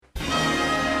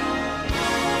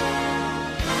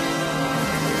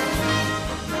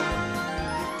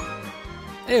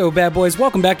Hey, bad boys.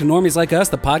 Welcome back to Normies Like Us,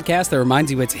 the podcast that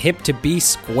reminds you it's hip to be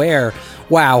square.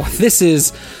 Wow, this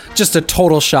is just a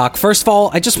total shock. First of all,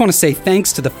 I just want to say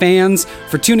thanks to the fans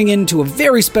for tuning in to a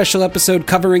very special episode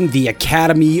covering the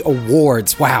Academy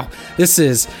Awards. Wow, this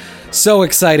is so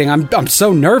exciting. I'm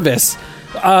so nervous.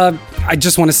 I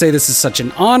just want to say this is such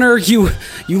an honor. You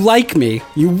like me.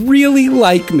 You really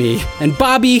like me. And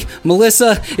Bobby,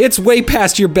 Melissa, it's way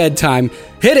past your bedtime.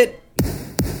 Hit it.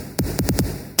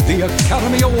 The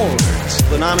Academy Awards.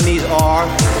 The nominees are...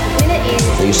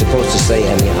 Are you supposed to say,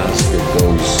 and the Oscar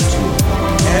goes to?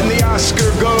 And the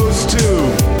Oscar goes to...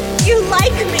 You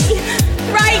like me.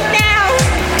 Right now.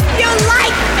 You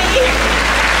like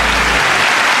me.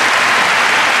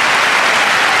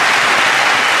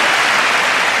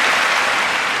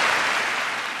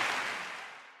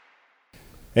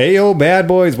 Hey, yo, bad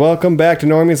boys. Welcome back to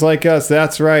Normies Like Us.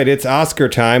 That's right. It's Oscar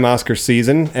time, Oscar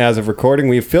season. As of recording,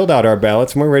 we've filled out our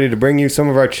ballots, and we're ready to bring you some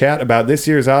of our chat about this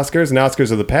year's Oscars and Oscars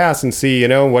of the past and see,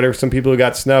 what are some people who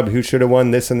got snubbed, who should have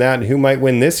won this and that, and who might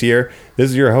win this year. This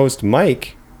is your host,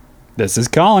 Mike. This is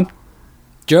Colin.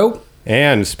 Joe.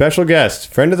 And special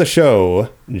guest, friend of the show,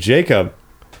 Jacob.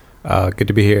 Good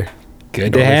to be here.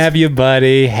 Good to have you,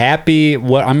 buddy. Happy,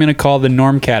 what I'm going to call the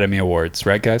Norm Academy Awards,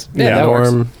 right, guys? Yeah,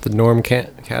 the Norm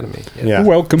Academy. Yeah.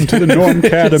 Welcome to the Norm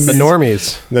Academy. The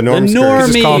Normies. The Norm The Skirt.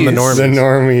 Just call them the Normies. Normies. The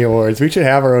Normie Awards. We should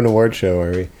have our own award show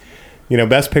where we...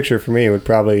 Best picture for me would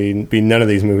probably be none of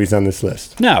these movies on this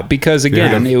list. No, because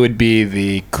again, it would be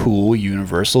the cool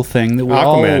universal thing that we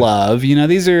Aquaman. all love.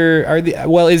 These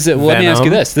let me ask you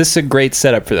this. This is a great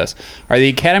setup for this. Are the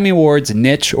Academy Awards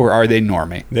niche or are they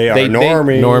normie? They are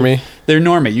normie. Normie. They're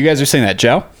normie. You guys are saying that,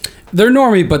 Joe? They're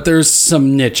normie, but there's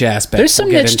some niche aspects. There's some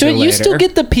we'll get niche to it. into You later. still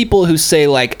get the people who say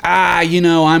like,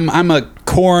 I'm a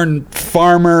corn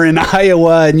farmer in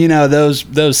Iowa, and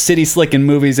those city slicking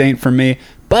movies ain't for me.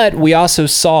 But we also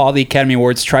saw the Academy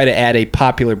Awards try to add a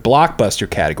popular blockbuster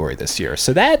category this year,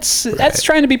 so that's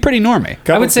trying to be pretty normie.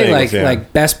 I would say things,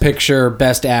 like best picture,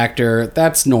 best actor,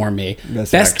 that's normie.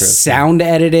 Best Best actress. sound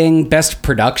editing, best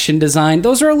production design,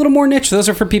 those are a little more niche. Those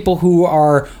are for people who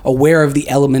are aware of the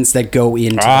elements that go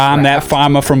into I'm that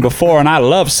farmer from before, and I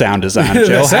love sound design,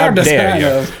 Joe. How sound dare design you?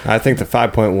 of- I think the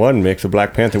 5.1 mix of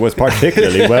Black Panther was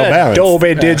particularly well balanced.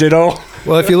 Dolby Digital.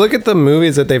 Well, if you look at the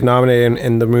movies that they've nominated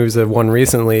and the movies that have won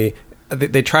recently,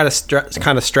 they try to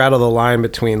kind of straddle the line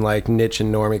between like niche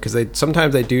and normie because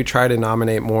sometimes they do try to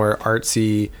nominate more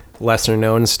artsy, lesser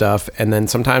known stuff, and then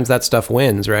sometimes that stuff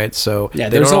wins, right? So Yeah,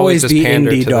 they there's don't always just the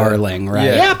pander indie to darling, right?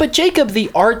 Yeah, but Jacob, the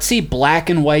artsy black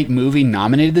and white movie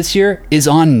nominated this year is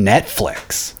on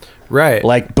Netflix. right?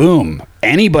 Like, boom,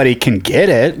 anybody can get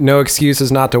it. No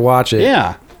excuses not to watch it.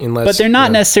 Yeah. Unless, But they're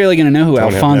not necessarily going to know who Don't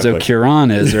have Alfonso Netflix.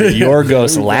 Cuarón is or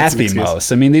Yorgos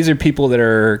Lanthimos. I mean, these are people that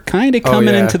are kind of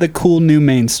coming yeah. into the cool new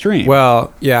mainstream.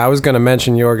 Well, yeah, I was going to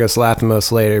mention Yorgos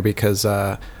Lanthimos later because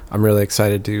I'm really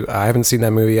excited to. I haven't seen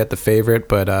that movie yet, The Favorite,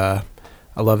 but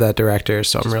I love that director,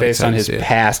 so I'm really based excited on to his see it.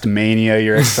 past mania,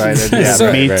 you're excited. Yeah,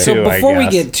 so, me too. So before I we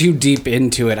guess. get too deep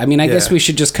into it, I mean, I guess Yeah. we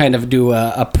should just kind of do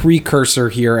a precursor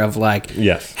here of like,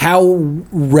 Yes. how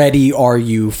ready are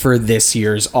you for this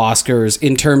year's Oscars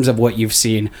in terms of what you've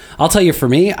seen? I'll tell you, for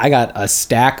me, I got a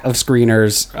stack of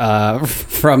screeners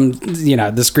from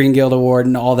the Screen Guild Award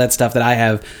and all that stuff that I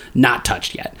have not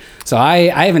touched yet. So I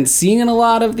haven't seen a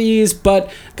lot of these,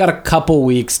 but got a couple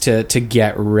weeks to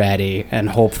get ready, and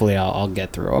hopefully I'll get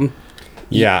through them.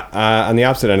 Yeah, on the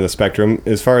opposite end of the spectrum,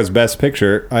 as far as Best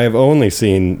Picture, I have only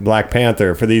seen Black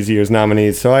Panther for these year's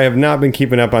nominees, so I have not been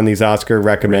keeping up on these Oscar Raise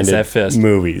recommended that fist.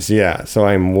 movies. Yeah, so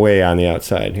I'm way on the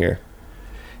outside here.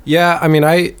 Yeah, I mean,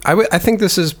 I think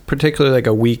this is particularly like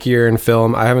a weak year in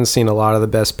film. I haven't seen a lot of the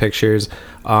best pictures.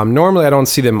 Normally, I don't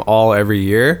see them all every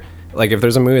year. Like, if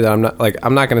there's a movie that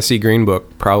I'm not going to see Green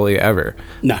Book probably ever.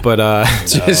 No. But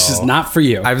This is not for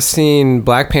you. I've seen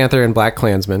Black Panther and Black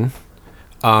Klansman.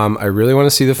 I really want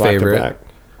to see The Black to Favorite.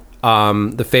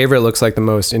 Black. The Favorite looks like the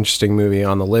most interesting movie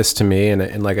on the list to me,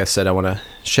 and like I said, I want to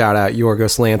shout out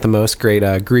Yorgos Lanthimos,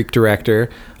 great Greek director.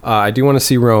 I do want to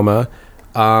see Roma.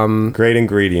 Great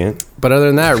ingredient. But other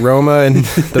than that, Roma and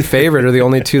The Favorite are the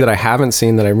only two that I haven't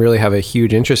seen that I really have a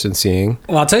huge interest in seeing.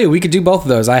 Well, I'll tell you, we could do both of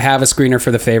those. I have a screener for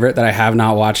The Favorite that I have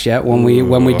not watched yet. When we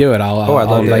do it, I'll I'd love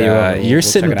I'll let that. you. You're we'll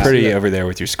sitting check it out. pretty over there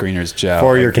with your screeners, Joe.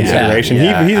 For your Again. consideration.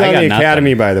 Yeah. He's I on got the nothing.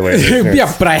 Academy, by the way. listeners.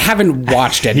 Yeah, but I haven't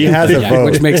watched it. He has a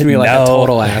vote. which makes me like a No.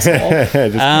 total asshole. Just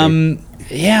kidding.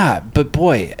 Yeah, but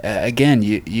boy, again,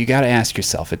 you got to ask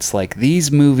yourself. It's like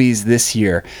these movies this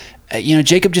year.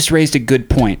 Jacob just raised a good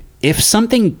point. if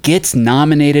something gets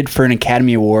nominated for an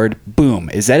Academy Award, boom,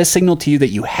 is that a signal to you that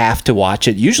you have to watch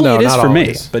it? Usually No, it is not for me,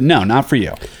 always. but no, not for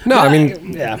you. No, I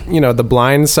mean, The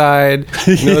Blind Side.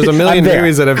 There's a million I'm there.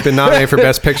 movies that have been nominated for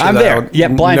Best Picture I'm that there. I have Yeah,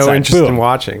 Blind no Side, interest boom. in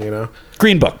watching,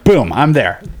 Green Book, boom, I'm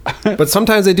there. But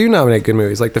sometimes they do nominate good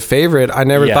movies. Like The Favorite, I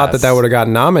never thought Yes. that would have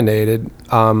gotten nominated,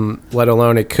 let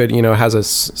alone it could, has a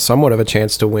somewhat of a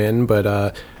chance to win.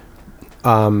 But,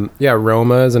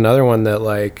 Roma is another one that,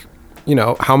 like,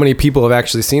 how many people have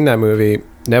actually seen that movie?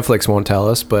 Netflix won't tell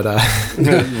us, but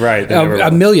Right. they never A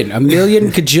will. million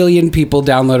cajillion people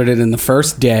downloaded it in the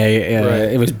first day.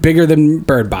 It was bigger than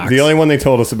Bird Box. The only one they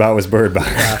told us about was Bird Box.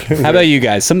 How about you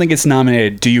guys? Something gets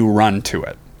nominated, do you run to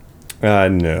it?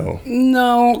 No.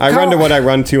 no, I run to what I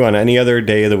run to on any other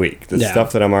day of the week. The Yeah.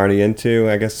 stuff that I'm already into,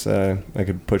 I guess I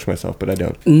could push myself, but I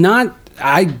don't. Not.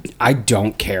 I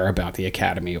don't care about the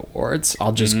Academy Awards.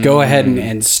 I'll just go ahead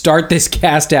and start this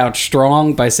cast out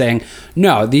strong by saying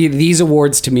no. These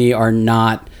awards to me are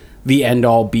not the end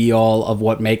all be all of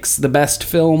what makes the best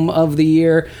film of the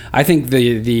year. I think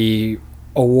the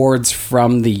awards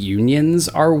from the unions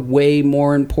are way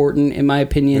more important in my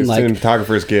opinion. The Like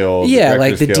Cinematographers Guild. yeah,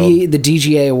 like the Directors Guild. the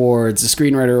DGA awards, the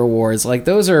Screenwriter Awards, like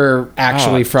those are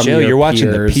actually from Joe, your you're watching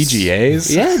the peers.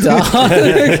 PGAs? Yeah,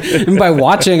 dog. And by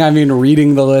watching, I mean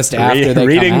reading the list after they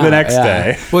reading come the out. next Yeah.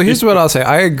 day. Well, here's what I'll say.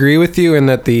 I agree with you in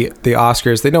that the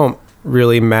Oscars, they don't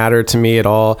really matter to me at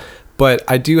all. But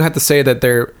I do have to say that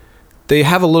they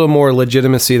have a little more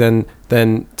legitimacy than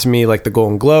to me, like the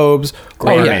Golden Globes. Oh,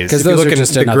 yeah, Grammys. because If you those look are at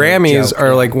just the another Grammys joke, are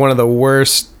yeah. like one of the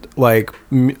worst like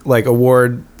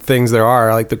award things there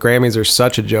are. Like the Grammys are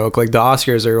such a joke. Like the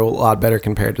Oscars are a lot better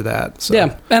compared to that. So.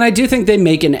 Yeah, and I do think they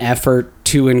make an effort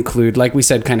to include, like we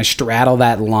said, kind of straddle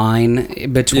that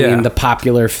line between Yeah. the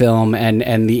popular film and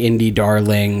the indie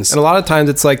darlings. And a lot of times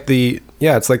it's like the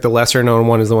lesser known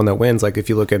one is the one that wins. Like if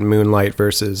you look at Moonlight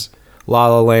versus La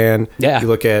La Land. Yeah. You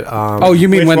look at Oh, you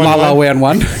mean Which when one La La won? Land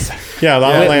won? Yeah, La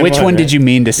La Land Which won, one right? did you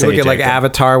mean to you say, look at like Jacob?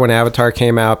 Avatar. When Avatar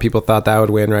came out, people thought that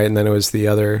would win, right? And then it was the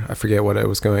other. I forget what it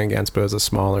was going against, but it was a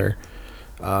smaller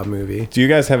movie. Do you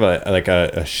guys have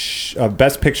a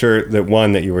best picture that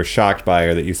won that you were shocked by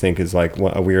or that you think is like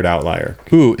a weird outlier?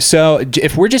 Ooh, so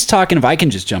if we're just talking, if I can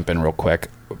just jump in real quick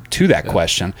to that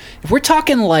question, if we're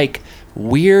talking like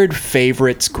weird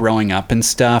favorites growing up and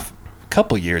stuff, a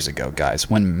couple years ago, guys,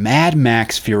 when Mad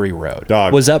Max Fury Road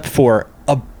Dog. was up for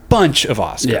a bunch of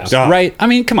Oscars, Yeah. Dog. right? I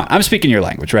mean, come on, I'm speaking your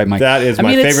language, right, Mike? That is I my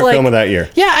mean, it's favorite film of that year.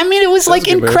 Yeah, I mean, it was like a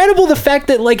good movie. incredible the fact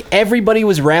that like everybody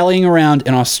was rallying around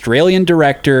an Australian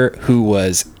director who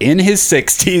was in his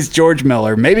 60s, George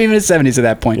Miller, maybe even his 70s at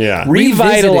that point, Yeah.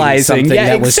 revitalizing something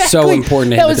that was so exactly.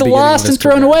 important to That him at was the beginning of lost his and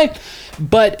thrown career. away.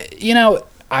 But you know,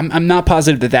 I'm not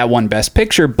positive that won Best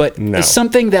Picture, but No.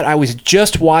 something that I was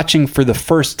just watching for the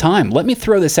first time. Let me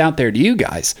throw this out there to you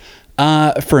guys.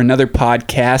 For another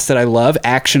podcast that I love,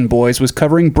 Action Boys was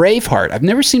covering Braveheart. I've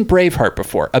never seen Braveheart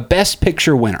before, a Best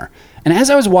Picture winner. And as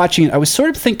I was watching it, I was sort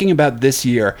of thinking about this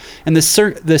year and the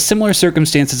similar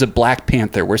circumstances of Black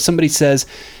Panther, where somebody says,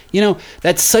 you know,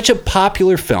 that's such a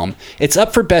popular film. It's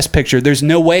up for Best Picture. There's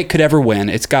no way it could ever win.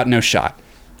 It's got no shot.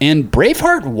 And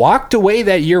Braveheart walked away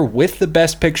that year with the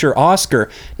Best Picture Oscar.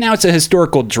 Now, it's a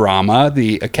historical drama.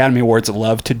 The Academy Awards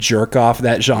love to jerk off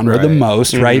that genre the Right.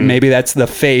 most, right? Maybe that's the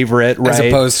favorite, right? As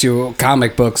opposed to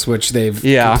comic books, which they've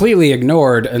Yeah. completely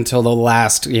ignored until the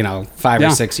last, 5 Yeah. or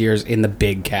 6 years in the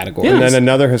big category. Yeah. And then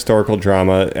another historical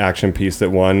drama action piece that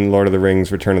won, Lord of the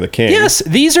Rings: Return of the King. Yes,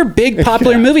 these are big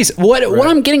popular movies. What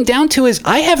I'm getting down to is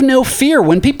I have no fear.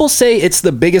 When people say it's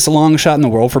the biggest long shot in the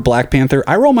world for Black Panther,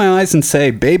 I roll my eyes and say,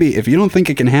 baby, if you don't think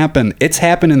it can happen, it's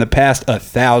happened in the past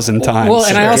 1,000 times. Well,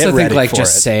 and I So also get think ready like for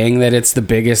just it. saying that it's the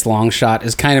biggest long shot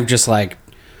is kind of just like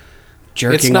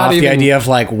jerking It's not off the even- idea of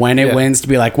like when it Yeah. wins to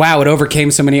be like, wow, it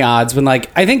overcame so many odds. When like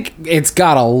I think it's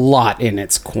got a lot in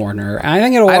its corner. I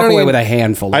think it'll walk don't away even- with a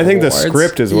handful. I of think the awards.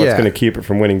 script is what's Yeah. going to keep it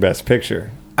from winning Best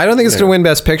Picture. I don't think it's going to win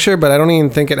Best Picture, but I don't even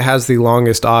think it has the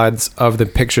longest odds of the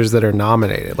pictures that are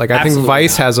nominated. Like I think Absolutely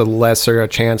Vice not. has a lesser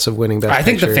chance of winning Best I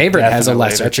think Picture. the favorite has a Definitely.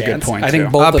 lesser That's a good chance. point, I think too.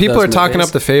 both of People those are talking movies.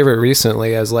 up the favorite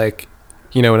recently as like,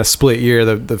 in a split year,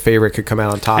 the favorite could come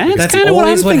out on top. And because That's kinda what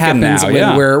always I'm what thinking happens now, when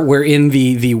yeah. we're in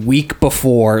the week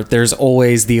before. There's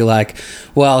always the like,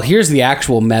 well, here's the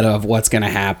actual meta of what's going to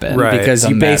happen Right. because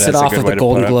The you base meta it is a off good of way the to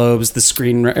Golden put it. Globes, the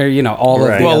screen, or, all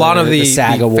Right. of the well, a lot other- of the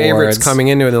SAG favorites awards coming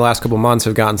into it in the last couple months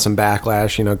have gotten some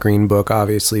backlash. Green Book,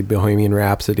 obviously, Bohemian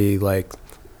Rhapsody,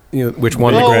 which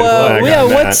won the Red Grand flag yeah, on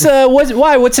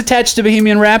that. what's attached to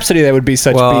Bohemian Rhapsody that would be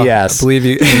such Well, BS? I believe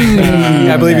you.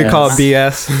 I believe you call it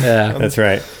BS. Yeah. That's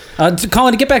right.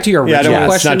 Colin, to get back to your Yeah, I original don't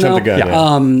want to question, snatch up the though,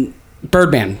 gun. yeah.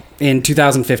 Birdman in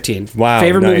 2015. Wow,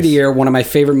 Favorite movie of the nice. year, one of my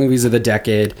favorite movies of the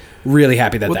decade. Really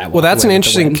happy that that Well, that's an went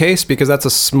with the interesting win. case because that's a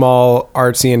small,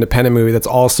 artsy, independent movie that's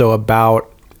also about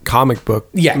comic book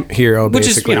hero, which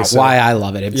is basically. So- why I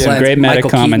love it. It Some blends great Michael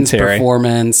Keaton's meta-commentary.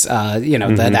 performance,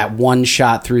 that one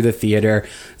shot through the theater.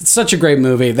 It's such a great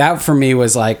movie. That for me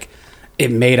was like it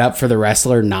made up for The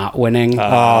Wrestler not winning. That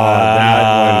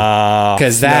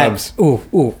Because that,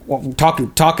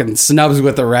 talking snubs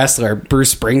with The Wrestler.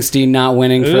 Bruce Springsteen not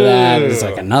winning for that is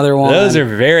like another one. Those are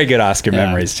very good Oscar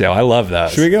memories, Joe. I love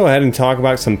those. Should we go ahead and talk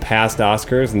about some past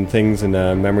Oscars and things and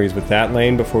memories with that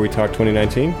lane before we talk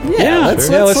 2019?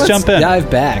 let's jump in. Dive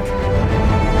back.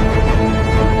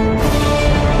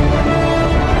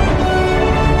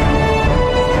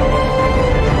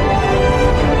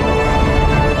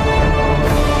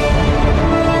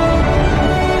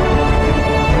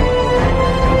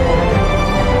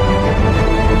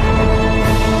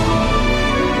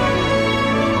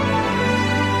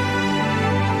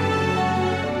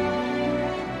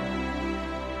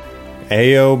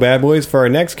 Ayo, bad boys. For our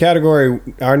next category,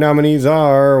 our nominees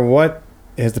are what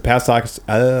is the past Oscars?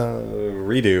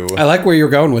 Redo. I like where you're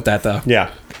going with that, though. Yeah.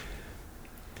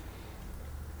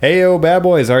 Heyo, bad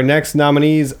boys. Our next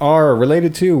nominees are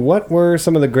related to what were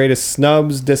some of the greatest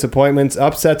snubs, disappointments,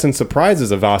 upsets, and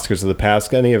surprises of Oscars of the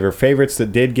past. Any of your favorites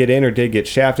that did get in or did get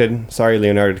shafted? Sorry,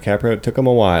 Leonardo DiCaprio. It took him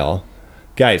a while.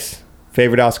 Guys,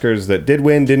 favorite Oscars that did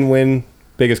win, didn't win,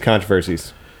 biggest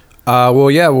controversies. We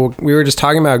were just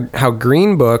talking about how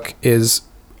Green Book is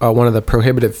one of the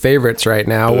prohibitive favorites right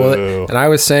now. Well, and I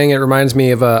was saying it reminds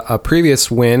me of a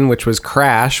previous win, which was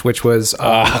Crash, which was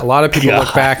a lot of people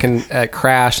look back at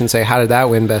Crash and say, how did that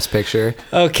win Best Picture?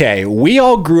 Okay, we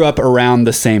all grew up around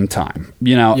the same time.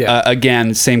 Yeah.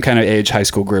 Again, same kind of age, high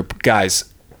school group. Guys,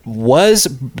 was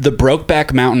the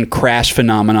Brokeback Mountain crash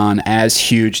phenomenon as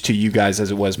huge to you guys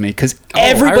as it was me? Because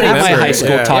everybody in my remember high it, school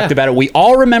yeah. talked about it. We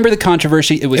all remember the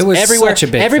controversy. It was everywhere. such a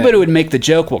big Everybody thing. would make the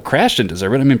joke, well, Crash didn't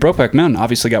deserve it. I mean, Brokeback Mountain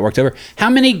obviously got worked over. How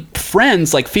many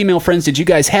friends, like female friends, did you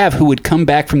guys have who would come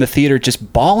back from the theater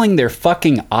just bawling their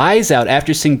fucking eyes out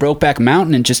after seeing Brokeback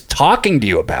Mountain and just talking to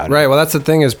you about it? Right. Well, that's the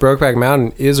thing is Brokeback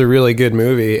Mountain is a really good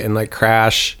movie, and like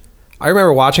Crash, I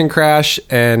remember watching Crash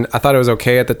and I thought it was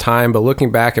okay at the time, but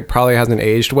looking back, it probably hasn't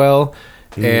aged well.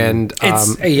 And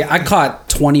I caught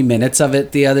 20 minutes of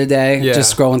it the other day, Yeah.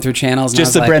 just scrolling through channels. And Just I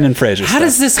was the like, Brendan Fraser How stuff.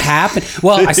 does this happen?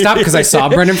 Well, I stopped because I saw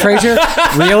Brendan Fraser,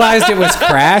 realized it was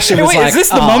Crash, and was Wait, like, is this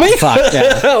the oh, mummy? Fuck,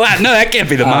 yeah. No, that can't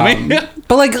be the mummy.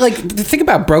 But like think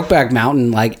about Brokeback Mountain,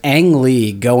 like Ang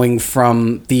Lee going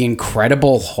from the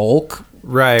Incredible Hulk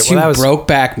Right. to Well, that was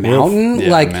Brokeback Mountain. Yeah,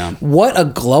 like man. what a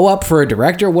glow up for a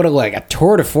director. What a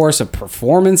tour de force of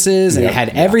performances, and it had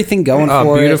everything going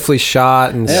for beautifully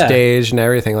shot and Yeah. staged and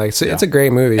everything. Like, so it's a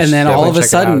great movie. it. And then all of a Definitely check it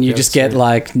sudden, out you if just haven't get seen it.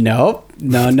 like, nope,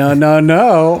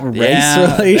 no, race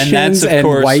relations and that's of and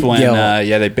course white when guilt.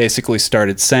 they basically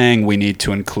started saying we need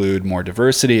to include more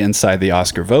diversity inside the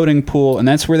Oscar voting pool, and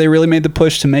that's where they really made the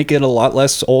push to make it a lot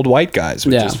less old white guys,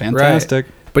 which Yeah. is fantastic.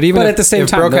 Right. But even But if, at the same if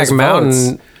time, Brokeback those Mountain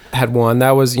votes- had won,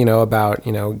 that was about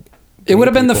it would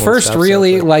have been the people and first stuff, so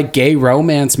really it's like gay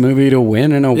romance movie to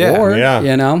win an award. Yeah.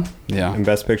 You know. Yeah. In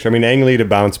Best Picture. I mean, Ang Lee to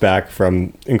bounce back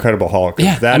from Incredible Hulk.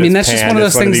 Yeah, That I mean is that's just panned one of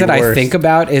as those things the that I worst. think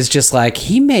about is just like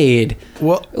he made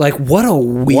Well- like what a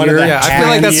weird. the Yeah, I feel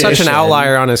like that's such an transition.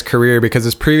 outlier on his career because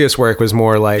his previous work was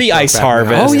more like The Ice Brokeback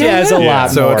Harvest. Mountain. Oh, yeah, it's a yeah.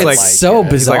 lot So more. it's like- so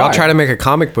He's bizarre. like, I'll try to make a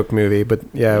comic book movie, but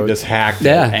yeah, it He was, just hacked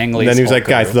Yeah. it. Ang And Lee's then he was like, Hulk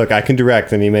guys, over. look, I can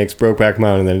direct. And he makes Brokeback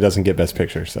Mountain, and then it doesn't get Best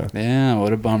Picture. So, Yeah,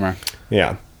 what a bummer.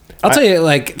 yeah. I'll tell you,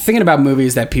 like thinking about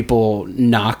movies that people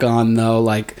knock on though,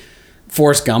 like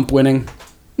Forrest Gump winning.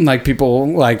 Like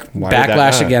people like Why did that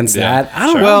backlash not? against Yeah. that. I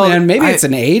don't Sure. know, Well, man. Maybe it's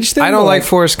an age thing. I don't but, like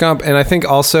Forrest Gump, and I think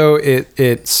also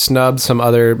it snubbed some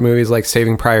other movies like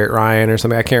Saving Private Ryan or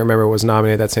something. I can't remember what was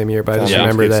nominated that same year, but I just Tom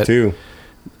remember Hanks that. too.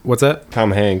 What's that?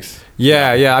 Tom Hanks.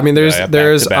 Yeah. I mean, there's Yeah, back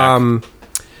to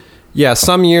back.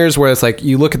 some years where it's like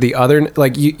you look at the other,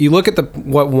 like you look at the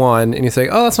what won and you say,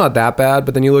 oh, that's not that bad,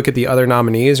 but then you look at the other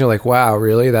nominees and you're like, wow,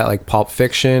 really? That like Pulp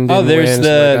Fiction? Oh, Didn't there's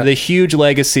win, the huge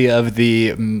legacy of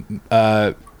the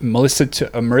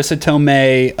Marissa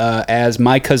Tomei as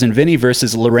My Cousin Vinny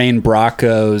versus Lorraine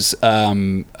Bracco's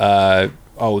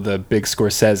the big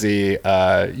Scorsese,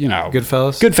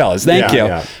 Goodfellas? Goodfellas, thank Yeah, you.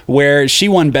 yeah. Where she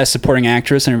won Best Supporting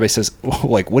Actress, and everybody says,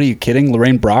 like, what are you kidding?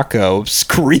 Lorraine Bracco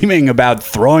screaming about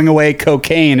throwing away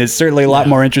cocaine is certainly a lot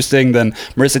more interesting than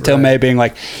Marissa Tomei being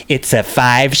like, it's a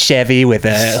 5 Chevy with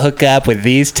a hookup with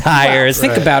these tires.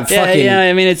 Think about Yeah, fucking.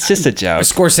 I mean, it's just a joke.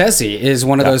 Scorsese is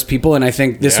one of those people, and I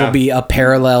think this Yeah. will be a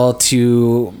parallel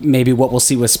to maybe what we'll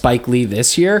see with Spike Lee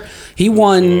this year. He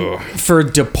won for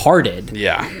Departed,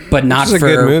 Yeah. but not Which is a for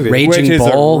good movie. Raging Which is a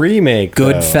Bull, remake,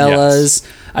 though. Goodfellas.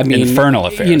 I mean, Infernal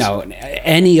Affairs. You know,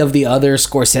 any of the other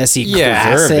Scorsese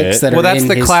classics that are Well, that's in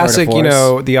the his classic. Tour You de force.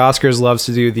 know, the Oscars loves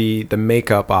to do the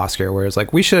makeup Oscar, where it's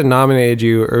like, we should have nominated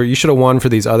you, or you should have won for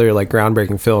these other like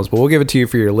groundbreaking films, but we'll give it to you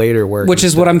for your later work. Which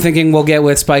is what I'm thinking we'll get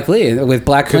with Spike Lee. With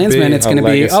Black Klansman, be it's a going to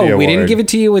be, legacy we didn't award. give it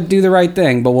to you with Do the Right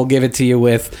Thing, but we'll give it to you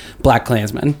with Black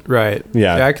Klansman. right.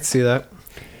 Yeah. I could see that.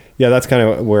 Yeah, that's kind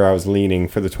of where I was leaning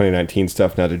for the 2019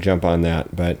 stuff, not to jump on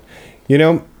that. But, you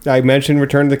know, I mentioned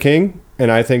Return of the King,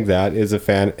 and I think that is a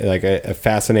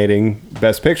fascinating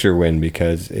Best Picture win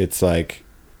because it's like,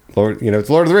 it's Lord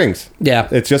of the Rings. Yeah.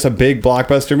 It's just a big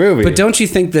blockbuster movie. But don't you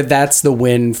think that that's the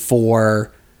win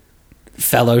for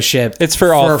Fellowship? It's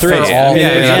for all three. For all Yeah,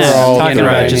 movies, that's all Talking you know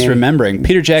about what I just mean? remembering.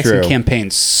 Peter Jackson True.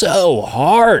 campaigned so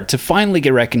hard to finally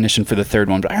get recognition for the third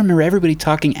one. But I remember everybody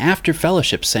talking after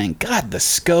Fellowship saying, God, the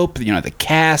scope, the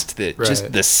cast,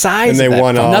 just the size And they of that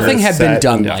won film. all Nothing the had been set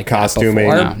done and like costuming. that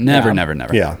before. No, never.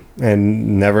 Yeah,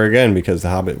 and never again because The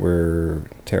Hobbit were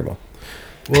terrible.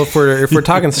 Well, if we're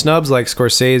talking snubs like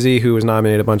Scorsese, who was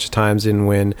nominated a bunch of times, didn't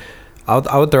win.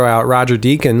 I would throw out Roger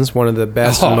Deakins, one of the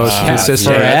best and most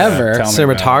consistent forever. Tell me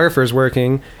about it. cinematographers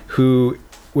working, who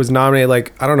was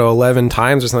nominated 11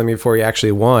 times or something before he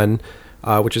actually won,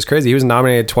 which is crazy. He was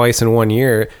nominated twice in 1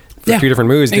 year for 2 different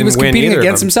movies. He Didn't was win competing either of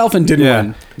against them. himself and didn't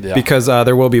win. Yeah. Because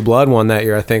There Will Be Blood won that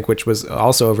year, I think, which was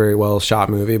also a very well shot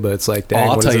movie. But it's like, dang,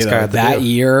 I'll what tell does you this guy though, have to that do?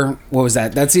 year, what was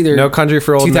that? That's either No Country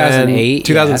for Old Men, 2008,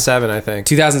 2007, I think.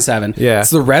 2007. Yeah.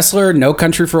 It's The Wrestler, No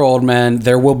Country for Old Men,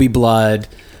 There Will Be Blood,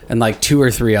 and like 2 or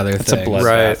 3 other It's a things. bloodbath,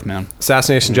 Right, man.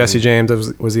 Assassination Jesse James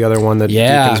was the other one that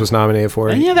Yeah. Deakins was nominated for.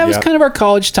 And yeah, that was Yep. kind of our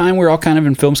college time. We were all kind of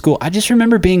in film school. I just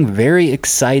remember being very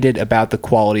excited about the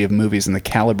quality of movies and the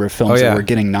caliber of films Oh, yeah. that were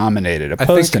getting nominated, I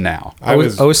opposed think- to now. I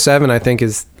was 07, I think,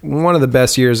 is one of the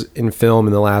best years in film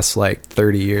in the last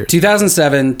 30 years.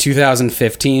 2007,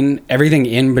 2015, everything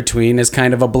in between is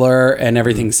kind of a blur, and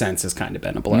everything since has kind of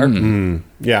been a blur.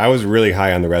 Yeah, I was really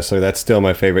high on The Wrestler. That's still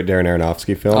my favorite Darren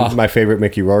Aronofsky film. Oh. My favorite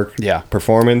Mickey Rourke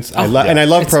performance. And I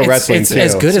love pro wrestling it's too.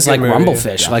 as good as like good movie.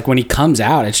 Rumblefish. Like when he comes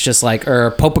out, it's just like,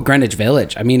 or Pope of Greenwich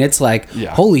Village. I mean, it's like,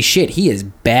 holy shit, he is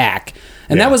back.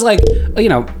 And Yeah. that was like,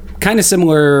 kind of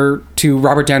similar to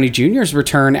Robert Downey Jr.'s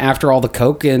return after all the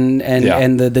coke and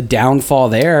the downfall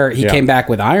there. He Yeah. came back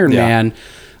with Iron Man.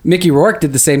 Mickey Rourke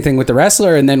did the same thing with The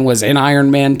Wrestler and then was in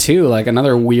Iron Man 2, like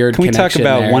another weird Can we talk connection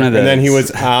about there. one of the- And then he was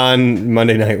on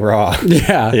Monday Night Raw.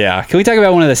 Yeah. Yeah. Can we talk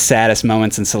about one of the saddest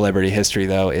moments in celebrity history,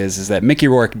 though, is that Mickey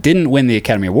Rourke didn't win the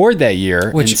Academy Award that year.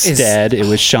 Which is- Instead, it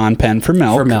was Sean Penn for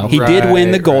Milk. For Milk. He did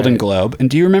win the Right, Golden right. Globe. And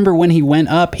do you remember when he went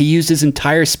up, he used his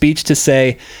entire speech to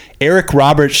say, Eric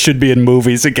Roberts should be in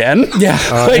movies again. Yeah.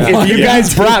 If you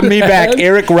guys brought me back,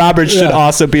 Eric Roberts should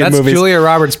also be in That's movies. Julia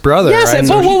Roberts' brother. Yes, right?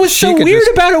 but what was She so could weird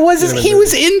just- about it was he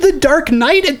was in The Dark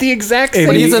Knight at the exact same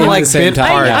But he's in time. like the same bit time.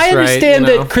 parts, I understand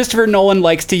right, you know? that Christopher Nolan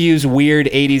likes to use weird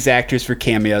 80s actors for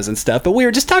cameos and stuff, but we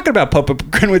were just talking about Pope of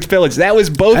Greenwich Village. That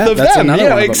was both Yeah, of that's them. another You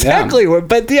know, one of them, exactly.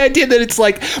 But the idea that it's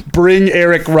like, bring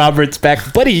Eric Roberts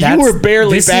back. Buddy, you That's- were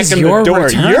barely this back is in the your door.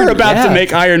 return, You're about yeah. to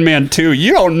make Iron Man 2.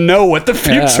 You don't know what the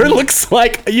future looks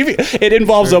like. It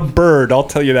involves a bird, I'll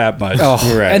tell you that much. Oh,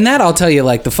 Right. and that I'll tell you,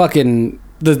 like the fucking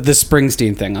the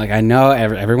Springsteen thing. Like I know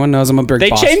everyone knows I'm a big. They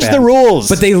Boss changed fan, the rules.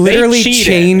 but they literally cheated.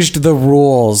 changed the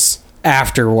rules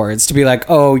afterwards to be like,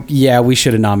 oh yeah, we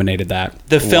should have nominated that.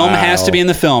 The film Wow. has to be in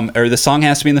the film, or the song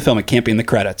has to be in the film. It can't be in the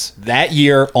credits. That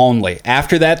year only.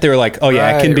 After that, they were like, oh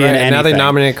yeah, it can be in Right, anything. and now they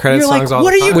nominate credit You're songs like, all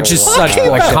what the are time. you Which is talking such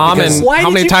about? bullshit. Common. Because why How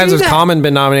did many you times do has that? Common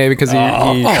been nominated because he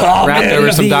rapped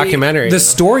over some documentary? The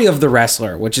story of The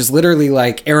Wrestler, which is literally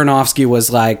like Aronofsky was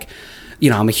like,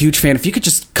 I'm a huge fan. If you could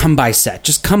just come by set,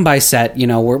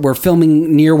 we're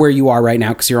filming near where you are right now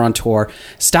because you're on tour.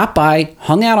 Stop by,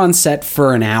 hung out on set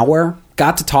for an hour,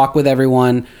 got to talk with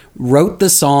everyone, wrote the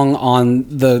song on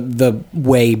the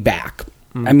way back.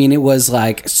 I mean, it was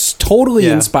like totally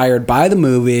inspired by the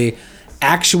movie,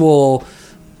 actual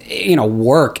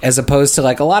work, as opposed to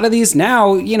like a lot of these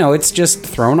now, it's just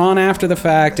thrown on after the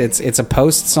fact. It's a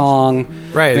post song.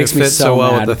 Right, Makes it me fits so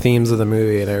well mad. with the themes of the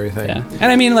movie and everything. Yeah. And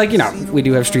I mean, like, we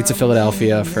do have Streets of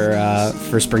Philadelphia for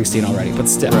Springsteen already, but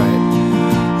still.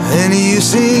 And you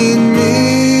seen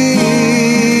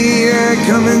me, I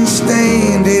come and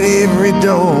stand at every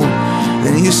door.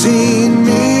 And you seen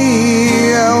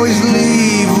me, I always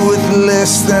leave with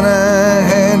less than I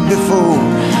had before.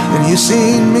 And you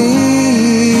seen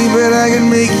me, but I can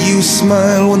make you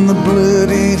smile when the blood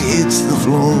it hits the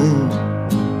floor.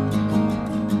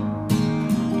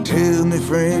 Tell me,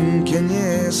 friend, can you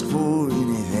ask for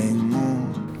anything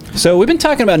more? So we've been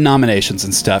talking about nominations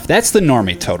and stuff. That's the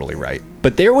normie, totally right.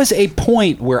 But there was a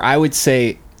point where I would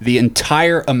say the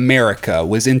entire America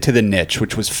was into the niche,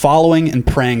 which was following and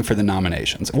praying for the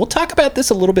nominations. And we'll talk about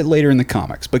this a little bit later in the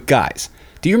comics. But guys,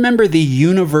 do you remember the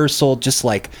universal just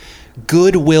like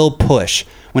goodwill push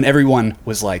when everyone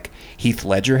was like, Heath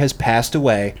Ledger has passed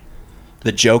away,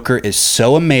 the Joker is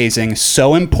so amazing,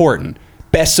 so important,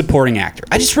 best supporting actor.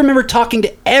 I just remember talking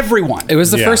to everyone. It was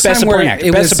the first best time where supporting actor,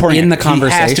 it best was supporting in the actor.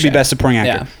 He has to be conversation. best supporting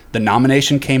actor. Yeah. The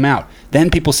nomination came out. Then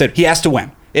people said he has to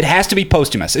win. It has to be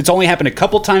posthumous. It's only happened a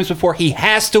couple times before. He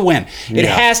has to win. It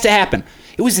has to happen.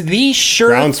 It was the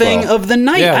sure Groundswell. thing of the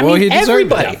night. Yeah, I well, mean, he deserved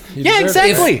everybody. it. He Yeah, deserved it.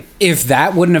 exactly. If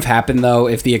that wouldn't have happened, though,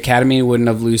 if the Academy wouldn't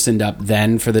have loosened up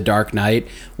then for The Dark Knight,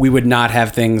 we would not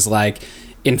have things like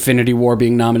Infinity War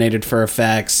being nominated for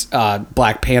effects,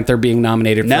 Black Panther being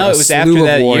nominated for No, a it was slew after of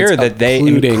that awards, year that they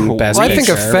including Best Well, I think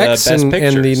Picture. effects Best and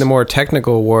Pictures. the more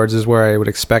technical awards is where I would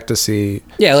expect to see.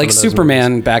 Yeah, like some of those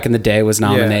Superman movies. back in the day was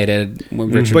nominated.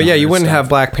 When Richard But yeah, you Donner wouldn't stuff. have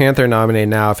Black Panther nominated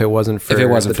now if it wasn't for If it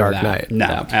wasn't The for Dark that. Knight. No,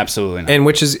 Yeah. absolutely not. And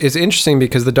which is interesting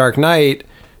because The Dark Knight,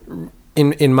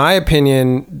 in my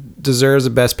opinion, deserves a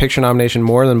Best Picture nomination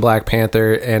more than Black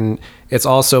Panther, and it's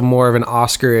also more of an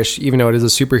Oscar-ish, even though it is a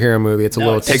superhero movie. It's a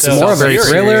little it's takes so itself more of a very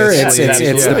thriller. seriously. It's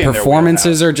absolutely the in their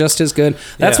performances are just as good.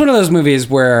 That's Yeah. one of those movies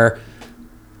where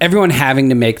everyone having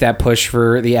to make that push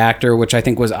for the actor, which I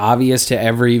think was obvious to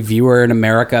every viewer in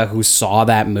America who saw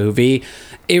that movie.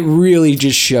 It really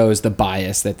just shows the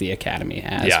bias that the Academy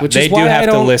has. Yeah, which they is do why have I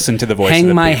to don't listen to the voice of hang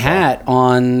the my people. hat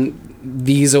on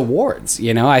these awards.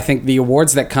 You know, I think the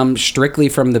awards that come strictly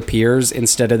from the peers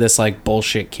instead of this like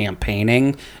bullshit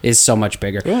campaigning is so much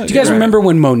bigger. Do you guys remember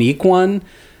when Monique won?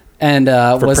 And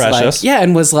was Precious. like, yeah,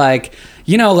 and was like,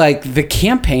 you know, like the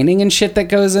campaigning and shit that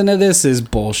goes into this is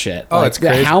bullshit. Oh, Like, it's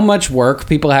crazy. how much work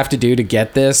people have to do to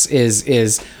get this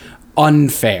is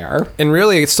unfair. And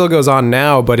really, it still goes on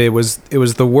now, but it was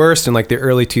the worst in like the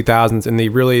early 2000s in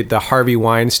the Harvey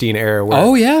Weinstein era. Where,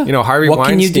 Oh, yeah. you know, Harvey What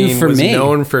can you Weinstein do for was me?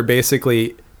 known for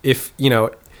basically if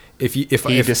if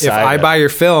I decided. buy your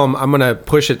film, I'm gonna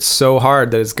push it so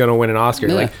hard that it's gonna win an Oscar.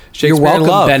 Yeah. Like Shakespeare You're welcome, in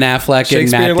Love. Ben Affleck and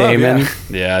Shakespeare Matt in Love, Damon. yeah.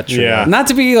 Yeah, true. Yeah. Not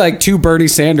to be like too Bernie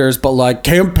Sanders, but like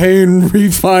campaign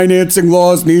refinancing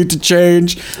laws need to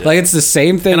change. Like it's the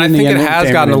same thing. And I in the think it has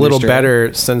entertainment gotten a little industry.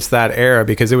 better since that era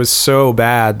because it was so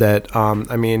bad that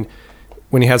I mean,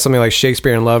 when you had something like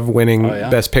Shakespeare in Love winning Oh, yeah.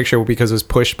 Best Picture because it was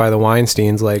pushed by the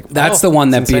Weinsteins, like That's the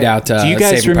one that beat insane. out. Do you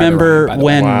guys Saving Private remember Ryan, by the way.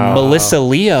 when Wow. Melissa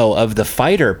Leo of The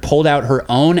Fighter pulled out her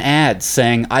own ad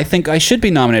saying, I think I should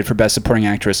be nominated for Best Supporting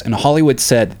Actress? And Hollywood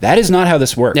said, that is not how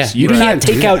this works. Yeah, you right. can't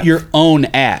take out your own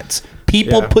ads.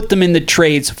 People Yeah. put them in the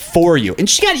trades for you. And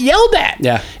she got yelled at.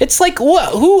 Yeah. It's like, what?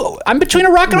 Who? I'm between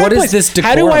a rock and a What hard is place. this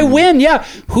How do I decorum? win? Yeah.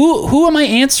 Who am I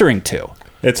answering to?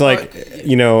 It's like,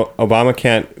 you know, Obama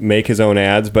can't make his own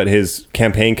ads, but his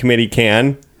campaign committee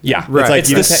can. Yeah. It's like It's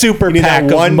you the just- super you need that PAC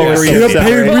of one Melissa degree of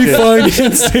Leo.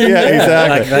 separation. Yeah,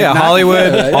 exactly. yeah,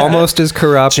 Hollywood almost as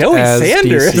corrupt Joey as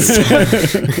Sanders.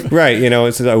 DC. Right, you know,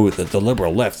 it's the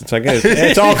liberal left. It's like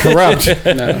it's all corrupt.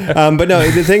 But no,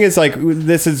 the thing is, like,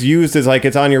 this is used as like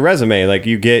it's on your resume. Like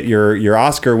you get your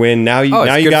Oscar win. Now you Oh,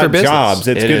 it's good got for business. jobs.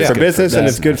 It's It good is for good for business and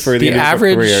it's good for the The individual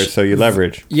average- career. So you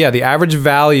leverage. Yeah, the average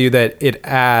value that it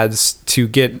adds to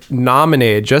get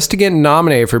nominated, just to get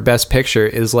nominated for Best Picture,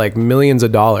 is like millions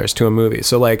of dollars to a movie.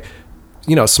 So like,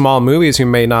 you know, small movies who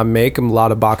may not make a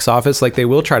lot of box office, like they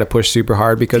will try to push super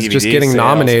hard because just DVD getting sales,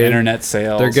 nominated, internet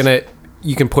sales. they're gonna.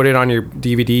 You can put it on your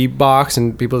DVD box,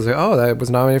 and people say, "Oh, that was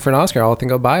nominated for an Oscar. I'll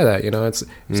think I'll buy that." You know, it's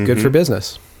good for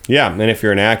business. Yeah, and if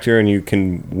you're an actor and you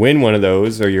can win one of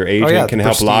those, or your agent yeah, can the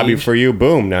help lobby prestige. for you,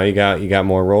 boom! Now you got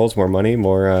more roles, more money,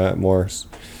 more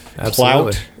Absolutely.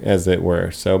 clout, as it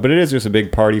were. So, but it is just a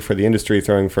big party for the industry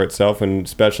throwing for itself, and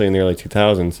especially in the early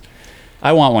 2000s.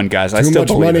 I want one, guys. I still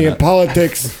believe in it.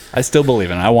 politics. I still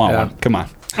believe in it. I want Yeah. one. Come on.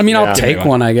 I mean, I'll Yeah. take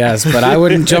one, I guess, but I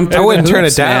wouldn't jump. Through I wouldn't the turn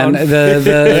hoops, it down. Man.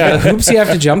 The hoops you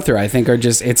have to jump through, I think, are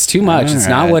just—it's too much. It's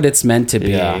not Alright. what it's meant to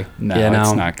be. Yeah. No, you know?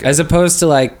 it's not good. As opposed to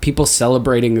like people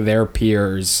celebrating their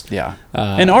peers. Yeah.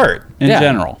 and art in yeah.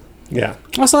 general. Yeah.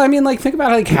 Also, I mean, like think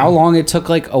about like how long it took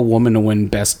like a woman to win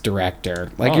Best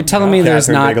Director. Like Oh, you're telling God. me there's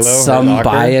Catherine not Bigelow, some Hurt Locker.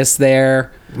 bias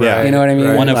there. Yeah. You know what I mean?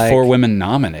 Right. One of Like, 4 women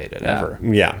nominated ever.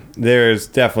 Yeah, there's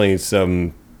definitely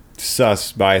some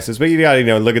sus biases, but you got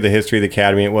to look at the history of the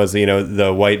Academy. It was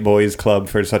the white boys club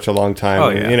for such a long time. Oh,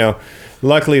 yeah. You know,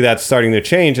 luckily that's starting to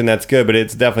change, and that's good. But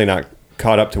it's definitely not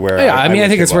caught up to where. Yeah, I mean, I wish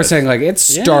think it it's worth was. saying like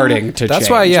it's Yeah. starting to. That's change.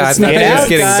 why, yeah, It's I think not- it is Out,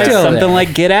 getting guys. better. Something there.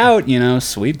 like Get Out,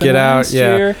 sweep Get out, last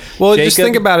yeah. year. Well, Jacob, just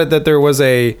think about it that there was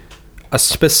a a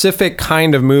specific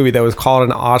kind of movie that was called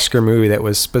an Oscar movie that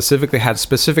was specifically had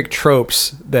specific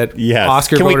tropes that Yes.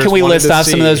 Oscar Can voters we wanted list to off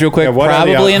some of see. those real quick? Yeah, what are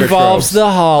the Probably Oscar involves tropes? the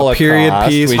Holocaust. Period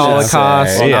piece, we should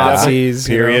Holocaust, say. Yeah. Nazis,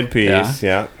 you know. Period piece.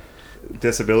 Yeah.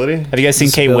 Disability. Have you guys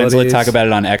seen Kate Winslet Disabilities. talk about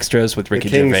it on Extras with Ricky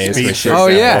King's Gervais? Speech, where she- for Oh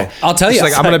yeah, example. I'll tell She's you.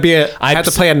 like, I'm gonna be I have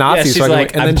to play a Nazi. Yeah, she's so I can,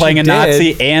 like, and I'm then playing she a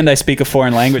Nazi did. and I speak a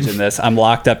foreign language in this. I'm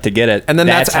locked up to get it. And then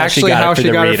that's actually how she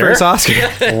got her first Oscar.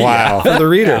 Wow. For the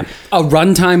reader. A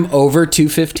runtime over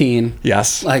 2:15.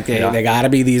 Yes. Like they, Yeah. they got to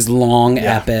be these long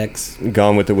epics.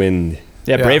 Gone with the Wind.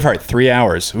 Yeah, Yeah. Braveheart, 3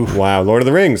 hours. Oof. Wow. Lord of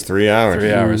the Rings, 3 hours.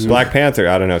 3 hours. Black Panther,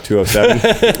 I don't know,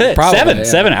 207. Probably, yeah.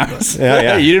 7 hours.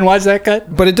 Yeah. You didn't watch that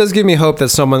cut? But it does give me hope that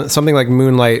something like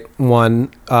Moonlight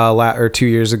won or 2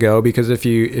 years ago, because if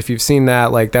you've seen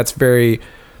that, like that's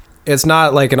it's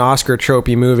not like an Oscar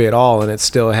tropey movie at all, and it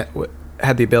still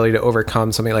had the ability to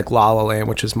overcome something like La La Land,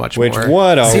 which is much Which, more.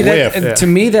 what a See, whiff. that, to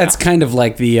me, that's kind of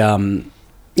like the,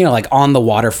 like On the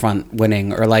Waterfront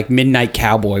winning or like Midnight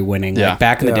Cowboy winning. Yeah. Like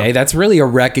back in the Yeah. day, that's really a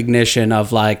recognition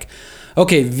of like,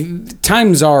 okay,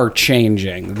 times are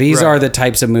changing. These Right. are the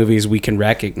types of movies we can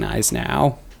recognize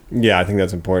now. Yeah, I think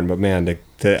that's important. But man,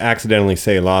 to accidentally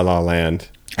say La La Land.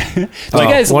 Do you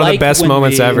guys one of like the best when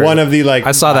moments the- ever. One of the like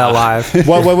I saw that live.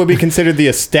 what would be considered the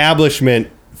establishment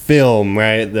film,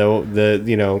 right?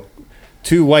 The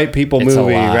two white people It's a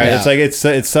movie, lot, right? yeah.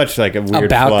 It's such like a weird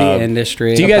About flub. the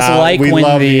industry. Do you guys About- like we when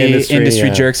love the the industry, industry,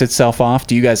 yeah. jerks itself off?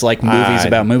 Do you guys like movies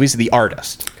about movies? The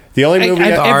Artist. The only movie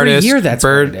every Artist, year that's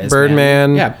what it is,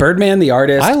 Birdman. man. Yeah, Birdman, The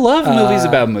Artist. I love movies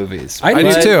about movies. I do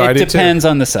but too, It I do too. depends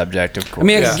on the subject, of course. I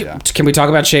mean, Yeah. can we talk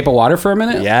about Shape of Water for a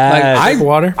minute? Yes. Like, Shape of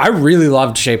Water? I really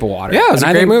loved Shape of Water. Yeah, it was And a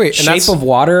I great think movie. And Shape that's- of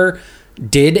Water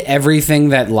did everything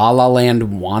that La La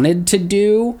Land wanted to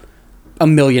do a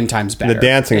million times better. the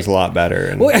dancing's a lot better.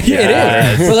 And, Well, it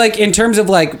is. But like in terms of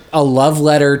like a love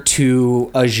letter to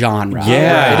a genre,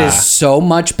 Yeah. it is so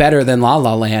much better than La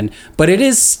La Land. But it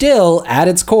is still at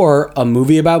its core a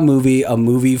movie about movie, a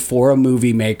movie for a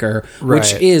movie maker,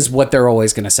 which Right. is what they're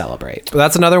always going to celebrate. But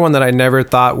that's another one that I never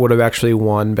thought would have actually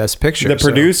won Best Picture. The so-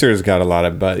 producers got a lot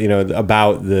of, but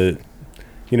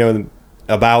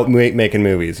about making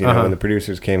movies. When the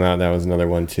producers came out, that was another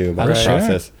one too about the Sure.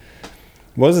 process.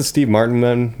 What was it Steve Martin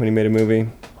one when he made a movie?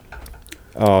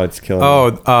 Oh, it's killing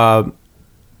me. Oh,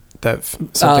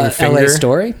 something finger. LA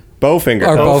Story? Bowfinger.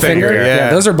 Or Bowfinger?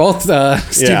 yeah. Those are both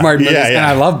Steve Yeah, Martin movies, yeah, yeah. and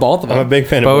I love both of them. I'm a big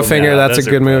fan of Bowfinger, that's a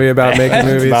good movie about making It's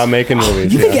movies. about making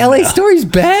movies. You think yeah. LA Story's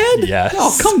bad? Yes.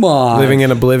 Oh, come on. Living in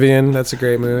Oblivion, that's a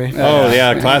great movie. Oh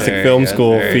yeah, classic Very film good,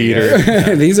 school very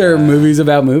theater. These are movies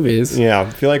about movies. Yeah,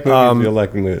 if you like movies, you'll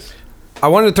like movies. I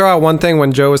wanted to throw out one thing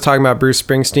when Joe was talking about Bruce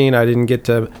Springsteen. I didn't get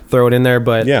to throw it in there,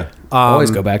 but Yeah.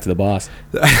 Always go back to the boss.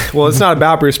 well, it's not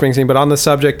about Bruce Springsteen, but on the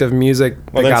subject of music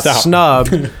Well, that then got stop.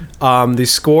 snubbed, the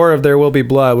score of There Will Be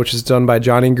Blood, which is done by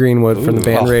Johnny Greenwood from the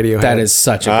band Radiohead. That is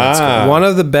such a good Ah. score. one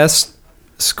of the best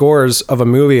scores of a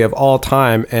movie of all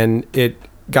time, and it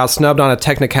got snubbed on a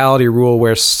technicality rule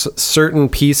where certain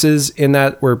pieces in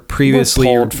that were previously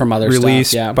pulled from other stuff,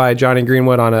 released yeah. by Johnny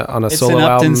Greenwood on a It's solo an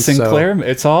Upton album. so- Sinclair.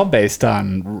 It's all based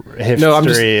on history. No, I'm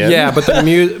just and- yeah, but but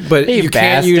You you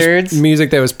can't bastards. use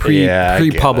music that was Yeah, I get it.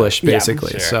 pre-published, Yeah,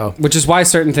 basically. sure. So Which is why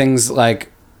certain things like,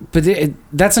 but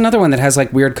that's another one that has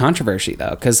like weird controversy though,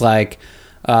 because like,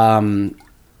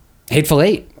 Hateful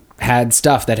Eight had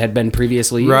stuff that had been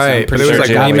previously used. Right, I'm pretty but it was,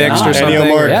 sure like, Jay remixed or Leno- something.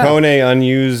 Ennio Yeah. Morricone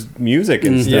unused music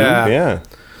and stuff. Yeah. Yeah.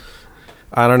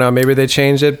 I don't know, maybe they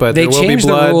changed it, but They There Will Be change the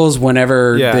Blood. rules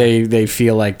whenever Yeah. they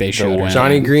feel like they should. win.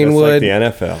 Johnny Just like Greenwood, the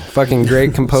NFL. fucking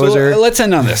great composer. So let's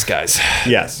end on this, guys.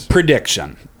 Yes.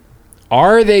 Prediction.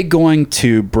 Are they going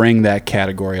to bring that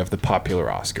category of the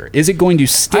popular Oscar? Is it going to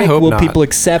stick? I hope Will not, people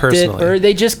accept personally. it? Or are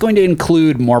they just going to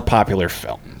include more popular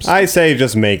films? I say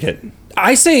just make it.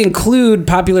 I say include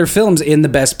popular films in the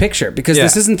best picture because Yeah.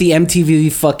 this isn't the MTV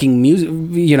fucking music,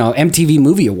 MTV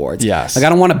Movie Awards. Yes. Like I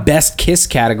don't want a best kiss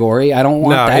category. I don't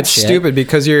want No, that it's shit. stupid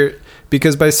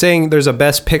because by saying there's a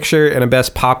best picture and a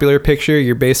best popular picture,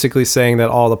 you're basically saying that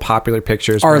all the popular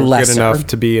pictures Are are good lesser. enough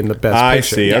to be in the best I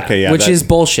picture. see. Okay, yeah. Which is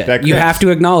bullshit. You have to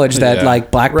acknowledge that Yeah. like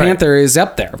Black Right. Panther is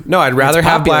up there. No, I'd rather It's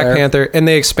have Black popular. Panther, and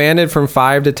they expanded from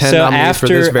 5 to 10 So nominees for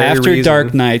this very after reason.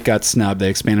 Dark Knight got snubbed, they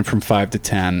expanded from 5 to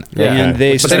 10. Yeah. And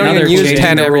they But they don't Another even use change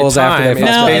 10 in the every rules after time. they It's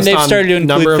fucked No, up. based and they've on started to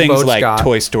number include of things votes like got.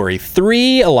 Toy Story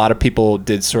 3. A lot of people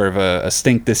did sort of a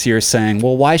stink this year saying,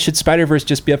 well, why should Spider-Verse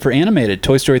just be up for animated?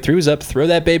 Toy Story 3 was up. up, throw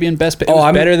that baby in best picture. Oh,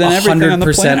 I'm better than everything on the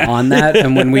 100% planet. on that.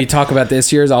 And when we talk about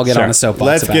this year's, I'll get Sure. on a soapbox.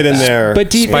 Let's about get in that. there. But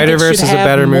do you think Spider-Verse it should is a have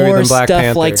better movie more than Black stuff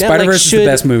Panther. Like that? Spider-Verse is the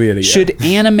best movie of the year. Should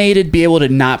animated be able to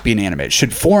not be an animated?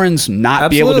 Should foreigns not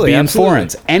be able to Absolutely, be in absolutely.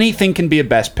 foreigns? Anything can be a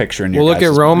best picture in your Well, look at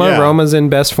guys' Roma. Yeah. Roma's in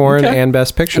Best Foreign Okay. and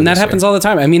Best Picture. And that this happens year. all the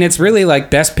time. I mean, it's really like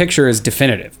Best Picture is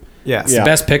definitive. Yes. It's the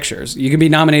best pictures. You can be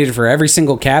nominated for every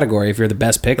single category if you're the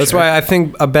best picture. That's why I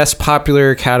think a Best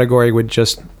Popular category would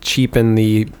just cheapen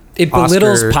the it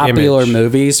belittles Oscar popular image.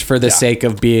 movies for the sake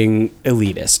of being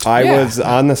elitist. I was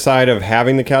on the side of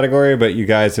having the category, but you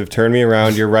guys have turned me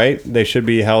around. You're right. They should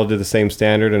be held to the same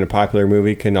standard, and a popular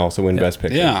movie can also win Best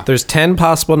Picture. Yeah. There's 10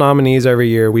 possible nominees every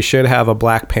year. We should have a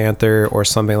Black Panther or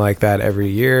something like that every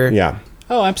year. Yeah.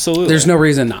 Oh, absolutely. There's no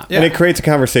reason not. And it creates a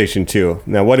conversation, too.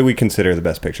 Now, what do we consider the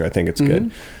Best Picture? I think it's good.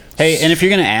 Hey, and if you're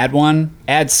going to add one,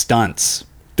 add stunts.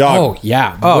 Dog. Oh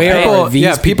yeah. Oh, Where people, are these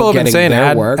yeah, people have been getting saying their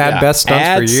add work? Best Stunts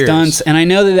add for years. stunts, and I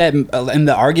know that and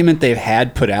the argument they've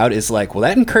had put out is like, well,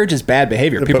 that encourages bad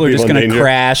behavior. To People put are just people in going to danger.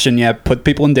 crash and put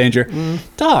people in danger.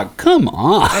 Dog, come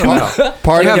on.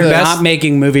 Part They're of the not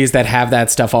making movies that have that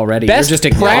stuff already. Best You're just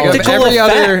ignoring You have practical every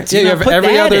other, effect, yeah, you you know, have put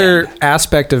every that other in.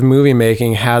 aspect of movie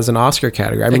making has an Oscar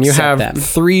category. I mean, you Except have them.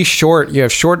 three short. You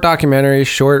have short documentaries,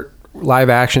 short live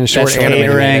action, short Best animated,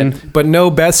 catering. but no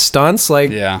best stunts.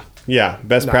 Like, Yeah. Yeah,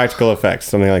 best practical effects,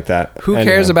 something like that. who And,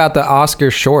 cares about the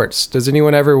Oscar shorts? Does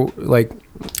anyone ever like?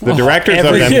 the directors of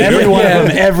them? Every one of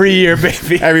them every year,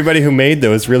 baby. Everybody who made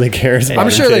those really cares about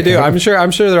I'm sure they do. Jacob.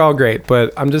 I'm sure they're all great.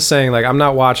 But I'm just saying, like, I'm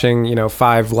not watching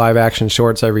 5 live action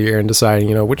shorts every year and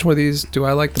deciding which one of these do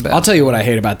I like the best. I'll tell you what I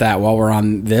hate about that. While we're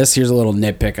on this, here's a little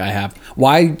nitpick I have.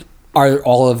 Why are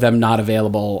all of them not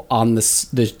available on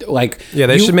the like? Yeah,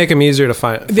 they should make them easier to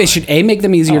find. They should A, make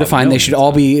them easier to find. They should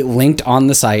all be linked on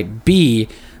the site. B,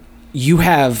 you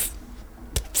have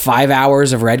 5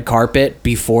 hours of red carpet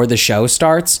before the show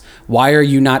starts. Why are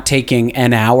you not taking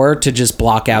an hour to just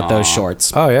block out those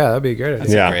shorts? Oh yeah, that'd be a great.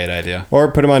 Idea. Yeah. Great idea. Or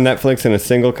put them on Netflix in a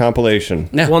single compilation.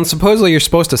 Yeah. Well, and supposedly you're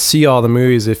supposed to see all the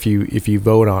movies if you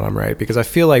vote on them, right? Because I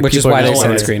feel like Which is people why are they just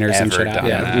send like- screeners and ever shit out. done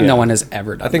Yeah. that. No one has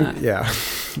ever done I think that. yeah.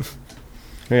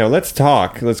 Let's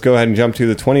talk. Let's go ahead and jump to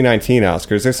the 2019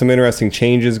 Oscars. There's some interesting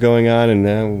changes going on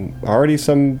and already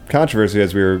some controversy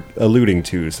as we were alluding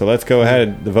to. So let's go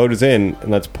ahead. The vote is in, and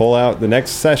let's pull out the next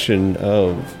session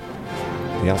of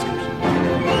the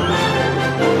Oscars.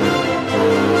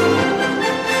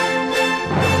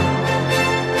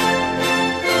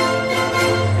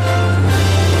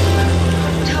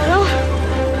 Toto?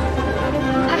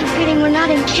 I have a feeling we're not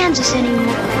in Kansas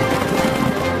anymore.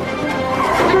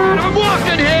 I'm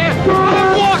walking here!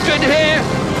 I'm walking here!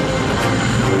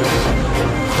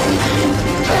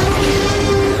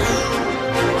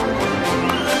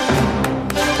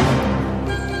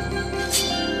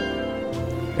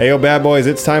 Ayo, bad boys,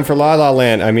 it's time for La La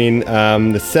Land. I mean,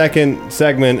 the second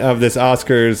segment of this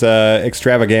Oscars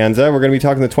extravaganza. We're going to be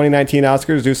talking the 2019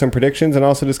 Oscars, do some predictions, and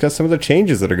also discuss some of the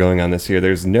changes that are going on this year.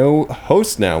 There's no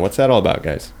host now. What's that all about,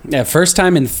 guys? Yeah, first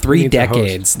time in 3 needs a host?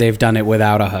 decades they've done it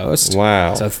without a host.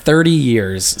 Wow. So 30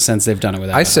 years since they've done it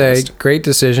without I a say host. great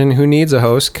decision. Who needs a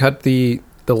host? Cut the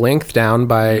length down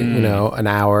by an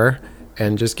hour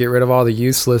and just get rid of all the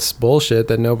useless bullshit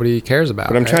that nobody cares about.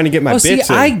 But I'm trying to get my Oh, see, bits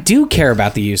in. I do care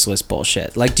about the useless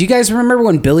bullshit. Like, do you guys remember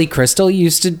when Billy Crystal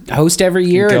used to host every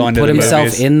year Go and into put the himself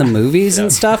movies. in the movies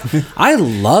and stuff? I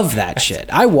love that shit.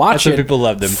 I watch That's what it people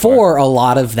loved him for a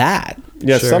lot of that.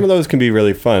 Yeah, Sure. some of those can be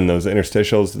really fun. Those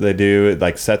interstitials that they do, it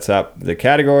like sets up the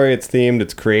category. It's themed.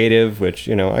 It's creative, which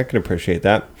I can appreciate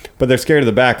that. But they're scared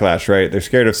of the backlash, right? They're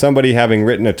scared of somebody having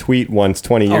written a tweet once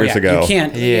 20 years ago. You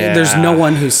can't. Yeah. There's no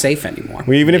one who's safe anymore.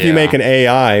 Well, even if you Yeah. make an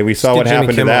AI, we saw Just what get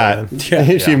Jimmy happened to Kimmel,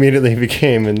 that. She immediately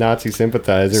became a Nazi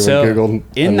sympathizer So when Google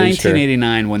in unleashed her.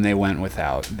 1989, when they went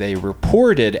without, they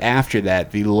reported after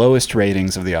that the lowest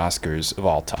ratings of the Oscars of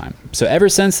all time. So ever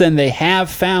since then, they have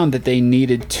found that they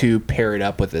needed to pair it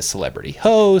up with a celebrity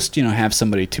host, have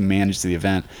somebody to manage the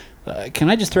event. Can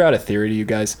I just throw out a theory to you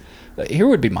guys? Here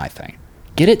would be my thing: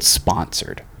 get it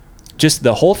sponsored. Just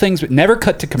the whole thing's never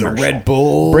cut to commercial. Red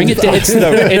Bull. Bring it to it's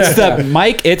the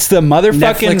Mike. It's the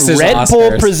motherfucking Netflix's Red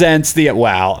Bull Oscars. presents the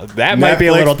wow. That might be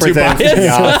a Netflix little too presents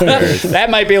biased. the Oscars. That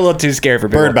might be a little too scary for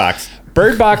people. Bird Box.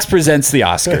 Bird Box presents the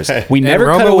Oscars. We never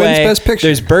Roma cut wins away. Best Picture.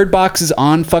 There's Bird Boxes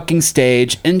on fucking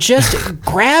stage, and just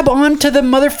grab onto the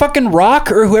motherfucking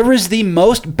Rock or whoever's the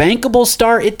most bankable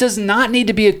star. It does not need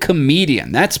to be a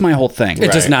comedian. That's my whole thing.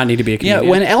 It does not need to be a comedian. Yeah,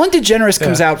 when Ellen DeGeneres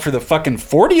comes out for the fucking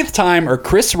 40th time, or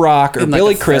Chris Rock, or In, like,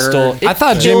 Billy the Crystal, third. it I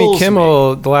thought Jimmy kills me.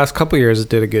 Kimmel the last couple years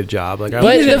did a good job. Like,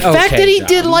 But did the an fact okay that he job.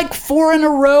 did like 4 in a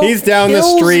row, He's down the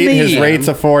kills street. me. His rate's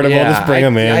affordable. Yeah, Just bring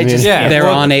him in. I just Yeah. can't They're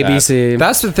work on with that. ABC.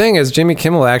 that's the thing is Jimmy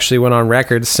Kimmel actually went on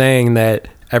record saying that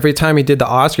every time he did the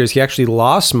Oscars, he actually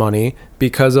lost money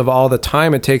because of all the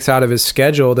time it takes out of his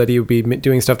schedule that he would be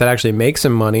doing stuff that actually makes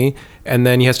him money, and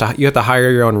then you have to hire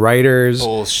your own writers,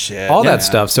 Bullshit. all Yeah. that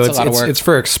stuff. So It's a lot of work. it's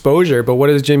for exposure. But what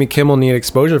does Jimmy Kimmel need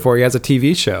exposure for? He has a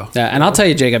TV show. Yeah, and I'll tell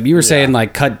you, Jacob, you were saying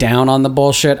like cut down on the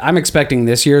bullshit. I'm expecting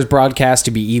this year's broadcast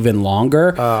to be even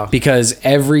longer because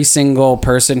every single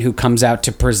person who comes out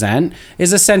to present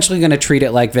is essentially going to treat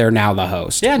it like they're now the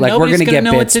host. Yeah, like we're nobody's going to gonna get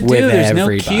know what bits to do. with There's no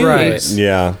everybody. cues. Right.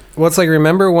 Yeah. Well, it's like,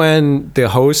 remember when the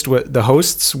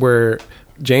hosts were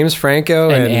James Franco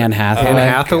And and Anne Hathaway. Anne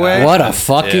Hathaway. What a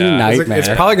fucking Yeah. nightmare. It's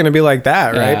probably going to be like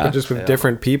that, right? Yeah. But just with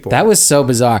different people. That was so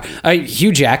bizarre.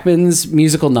 Hugh Jackman's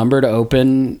musical number to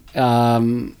open.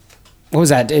 What was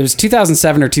that? It was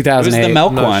 2007 or It 2008. was the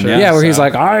Milk Not one. sure. Yeah, where he's so-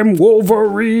 like, "I'm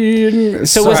Wolverine."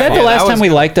 So was that the Yeah, last that time was we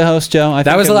liked to host, Joe? I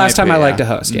That think was the it last might time be, I yeah. liked to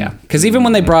host. Yeah, because even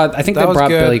when they brought, I think That they was brought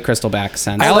good. Billy Crystal back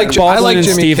since. I like I Baldwin like and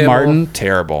Jimmy Steve Kimmel. Martin.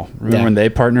 Terrible. Remember Yeah. when they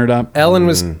partnered up? Ellen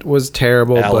was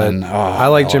terrible, Ellen. but Oh, I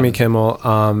like Ellen. Jimmy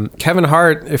Kimmel. Kevin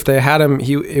Hart, if they had him,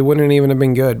 it wouldn't even have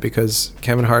been good because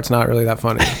Kevin Hart's not really that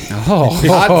funny.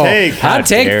 Hot take. Hot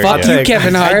take. dare Fuck you. you,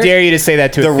 Kevin I Hart. dare you to say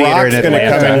that to The a theater Rock's in going to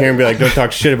Atlanta. come in here and be like, don't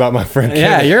talk shit about my friend.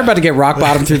 Yeah, Kevin. you're about to get rock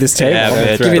bottom through this table. Yeah,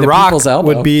 bitch. Give me The the Rock people's elbow.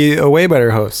 would be a way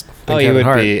better host than Oh, he Kevin would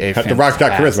Hart. be a The Rock's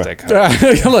got charisma.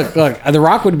 fantastic host. look. The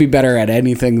Rock would be better at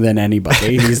anything than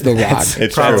anybody. He's the Rock. It's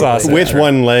That's true. awesome. With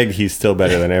one leg, he's still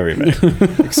better than everybody.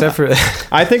 Except for,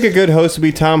 I think a good host would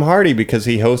be Tom Hardy because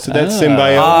he hosted that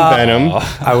symbiote Venom.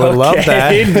 I would love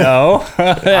Hey, that. no.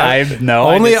 I no.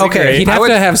 Only- I disagree. okay, He'd I have would-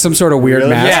 to have some sort of weird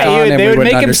Really? mask Yeah, on, and they we would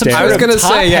wouldn't make him some understand. I was sort going of to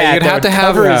say, top yeah, hat you'd that have to would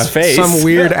have cover his face. some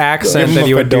weird accent that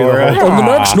you would do. fedora. the whole- And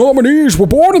the next nominees were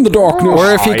born in the darkness.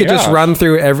 Or if he could just yeah. run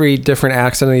through every different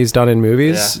accent that he's done in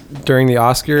movies during the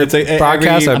Oscar It's a-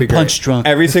 broadcast, that'd be great. Punch drunk.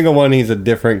 Every single one, he's a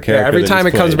different character. every that time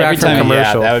he's it comes played. back Every from time,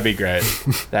 commercial. yeah, that would be great.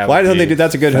 That Why would don't they be do?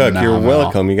 That's a good hook. You're phenomenal.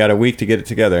 welcome. You got a week to get it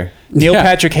together. Neil Yeah.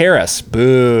 Patrick Harris.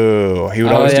 Boo. He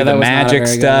would Oh, always yeah, do that the was not a magic very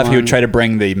good stuff. He one. would try to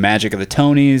bring the magic of the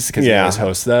Tonys because he Yeah. always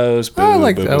hosts those. Boo, I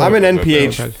like boo, that. boo, I'm boo, an boo, boo,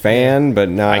 NPH boo. fan, but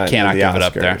not. I cannot the give it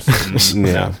up there. Oscars.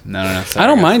 No. I Sorry,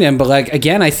 don't guys. mind him, but like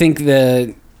again, I think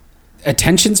the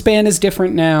attention span is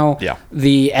different now. Yeah.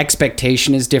 The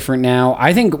expectation is different now.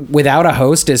 I think without a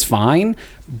host is fine,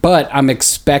 but I'm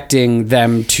expecting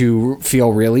them to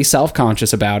feel really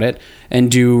self-conscious about it and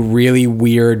do really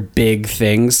weird big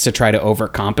things to try to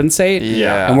overcompensate.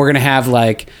 Yeah. And we're going to have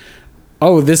like,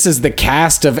 oh, this is the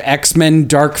cast of X-Men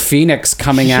Dark Phoenix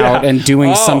coming out and doing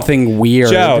Oh, something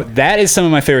weird. Joe, that is some of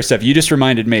my favorite stuff. You just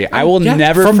reminded me. I will Yeah,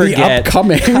 never from the forget.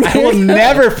 upcoming. I will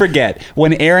never forget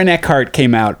when Aaron Eckhart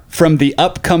came out from the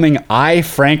upcoming I,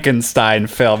 Frankenstein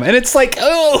film. And it's like,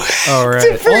 Oh,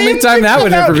 right. for Only him time to that come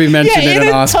would ever out, be mentioned yeah, in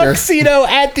an Oscar. tuxedo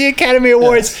at the Academy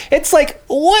Awards. It's like,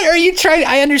 what are you trying?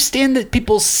 I understand that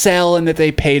people sell and that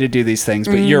they pay to do these things,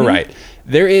 but you're right.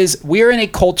 We are in a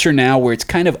culture now where it's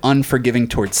kind of unforgiving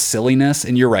towards silliness,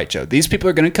 and you're right, Joe. These people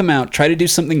are going to come out, try to do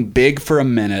something big for a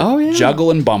minute,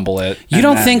 juggle and bumble it. You and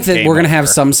don't then think that game we're going to have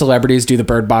over. some celebrities do the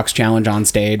Bird Box challenge on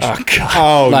stage? Oh God!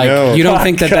 Oh like, no! you don't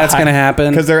think that that's going to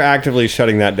happen? Because they're actively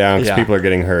shutting that down because Yeah. people are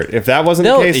getting hurt. If that wasn't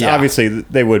They'll- the case, yeah. obviously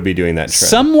they would be doing that trend.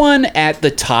 Someone at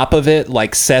the top of it,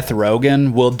 like Seth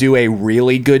Rogen, will do a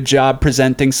really good job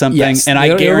presenting something, Yes, and I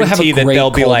they'll have a guarantee that great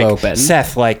they'll be cold like, open.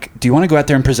 Seth, like, do you want to go out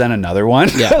there and present another one?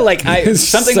 Yeah. like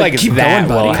something like, like keep that. going,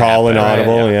 buddy. will Call an happen.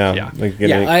 audible, Right, yeah. yeah. Like, Yeah,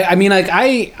 getting- I mean, like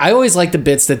I always like the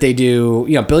bits that they do.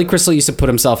 You know, Billy Crystal used to put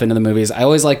himself into the movies. I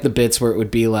always like the bits where it would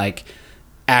be like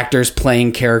actors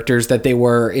playing characters that they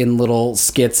were in little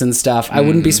skits and stuff. I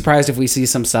wouldn't be surprised if we see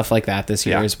some stuff like that this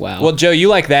year as well. Well, Joe, you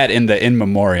like that in the In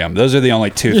Memoriam. Those are the only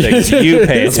two things you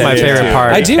pay attention my favorite to.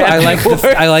 part. I do. I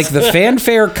like the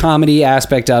fanfare comedy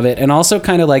aspect of it, and also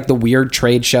kind of like the weird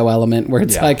trade show element where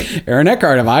it's Yeah. like Aaron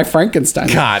Eckhart of I, Frankenstein.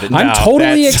 God, I'm no,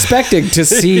 totally that's- expecting to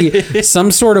see some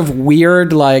sort of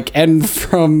weird like, and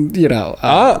from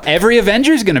Oh, every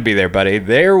Avenger's going to be there, buddy.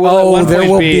 There will, Oh, at one there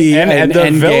point will be, be and an the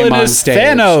Endgame villain on is stage.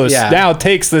 Thanos. Yeah. Now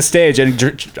takes the stage, and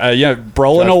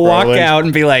Brolin Josh will walk Brolin. out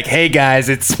and be like, "Hey guys,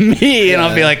 it's me," and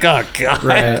I'll be like, "Oh god."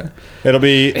 Right. It'll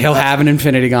be. He'll have an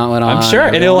Infinity Gauntlet on. I'm sure,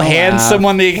 and he'll Everyone will hand laugh.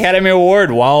 someone the Academy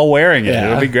Award while wearing it. Yeah.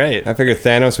 It'll be great. I figured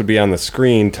Thanos would be on the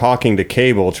screen talking to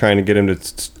Cable, trying to get him to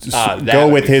that go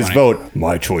would with be his funny. vote.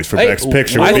 My choice for Hey, Best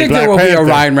Picture. I will be think Black there will be a Panther.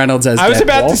 Ryan Reynolds as I was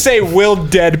about Deadpool. to say, will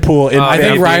Deadpool? I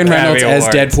think Ryan Reynolds as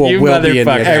Deadpool You will be in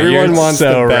the motherfucker. Academy. Everyone You're wants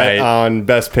so to bet right. on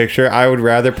Best Picture. I would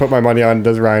rather put my money on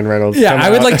does Ryan Reynolds. Yeah, come I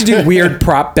would out. like to do weird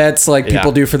prop bets like Yeah.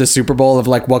 people do for the Super Bowl of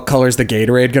like what color is the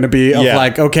Gatorade going to be? Of Yeah.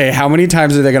 like, okay, how many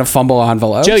times are they going to fumble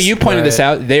envelopes? Joe, you pointed this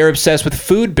out. They are obsessed with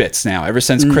food bits now. Ever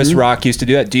since Mm-hmm. Chris Rock used to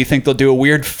do that, do you think they'll do a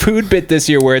weird food bit this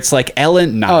year where it's like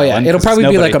Ellen? Not Oh, yeah. Ellen, It'll 'cause probably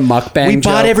be nobody- like a mukbang We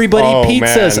bought joke. everybody Oh,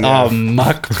 pizzas. man, yeah. Oh,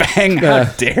 mukbang! How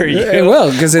dare you? It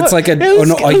will, 'cause it's like a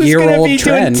Who's gonna year-old be doing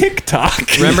trend. TikTok.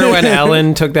 Remember when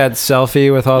Ellen took that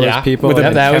selfie with all Yeah. those people? With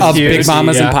And that was of huge. Big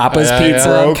Mamas and Yeah. Papas pizza.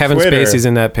 Broke Kevin Twitter. Spacey's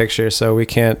in that picture, so we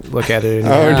can't look at it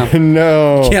anymore. Oh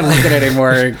no! Can't look at it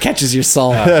anymore. It catches your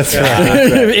soul. That's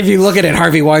right. If you look at it,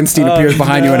 Harvey Weinstein appears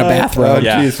behind you in a bathrobe. Oh,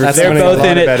 Yeah, geez, we're they're spending a both lot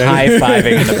in of it, betting. high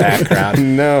fiving in the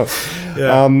background. No.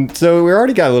 So we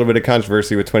already got a little bit of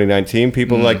controversy with 2019.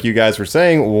 People like you guys were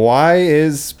saying, why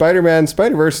is Spider-Man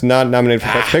Spider-Verse not nominated for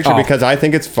Best Picture? Oh. Because I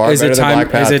think it's far Is better it than time?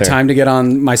 Black Panther. Is it time to get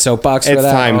on my soapbox for It's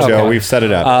that? time, Joe. Okay. We've set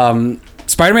it up.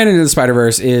 Spider-Man Into the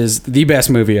Spider-Verse is the best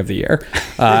movie of the year,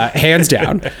 hands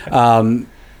down.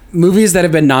 Movies that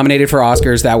have been nominated for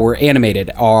Oscars that were animated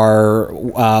are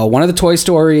one of the Toy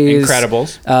Stories,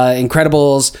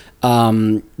 Incredibles,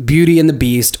 Beauty and the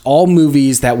Beast, all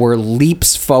movies that were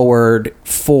leaps forward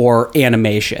for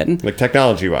animation. Like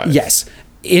technology-wise. Yes.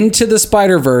 Into the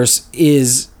Spider-Verse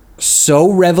is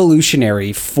so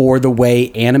revolutionary for the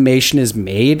way animation is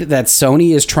made that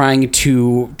Sony is trying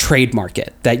to trademark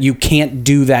it. That you can't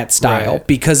do that style Right.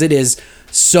 because it is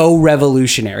so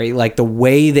revolutionary. Like the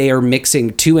way they are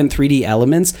mixing 2 and 3D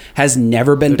elements has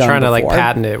never been They're done trying to like before.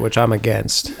 patent it, which I'm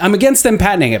against. I'm against them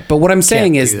patenting it, but what I'm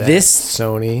saying Can't is do that, this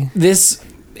Sony.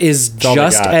 is all they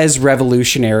just got. as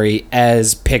revolutionary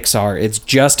as Pixar. It's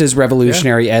just as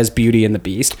revolutionary as Beauty and the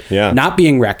Beast. Yeah. Not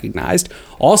being recognized.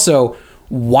 Also,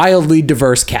 wildly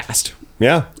diverse cast.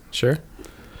 Yeah. Sure.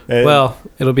 And- Well,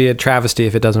 it'll be a travesty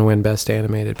if it doesn't win Best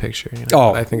Animated Picture. You know?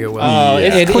 Oh. I think it will. Oh, It-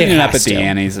 it's it cleaning up has at the to.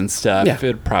 Annies and stuff. Yeah.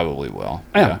 It probably will.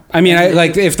 Yeah. I mean, I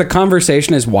like if the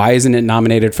conversation is why isn't it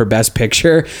nominated for Best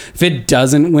Picture? If it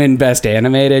doesn't win Best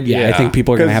Animated, I Yeah. think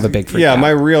people are going to have a big freak out. my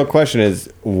real question is,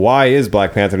 why is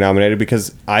Black Panther nominated?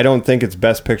 Because I don't think it's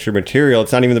Best Picture material.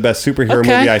 It's not even the best superhero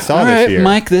movie I saw all this right, year.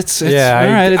 Mike. That's it's, Yeah,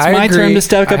 all right. It's I my turn agree. to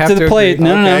step I up have to the to plate. agree.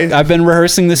 No, Okay. no. I've been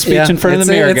rehearsing this speech Yeah, in front of it's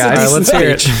the a- mirror, it's a guys. decent Let's hear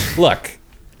it. speech. Look,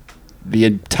 the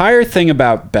entire thing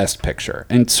about Best Picture,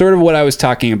 and sort of what I was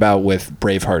talking about with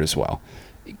Braveheart as well.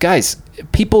 Guys,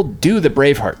 people do the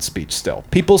Braveheart speech still.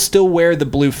 People still wear the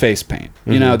blue face paint.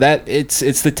 You know that it's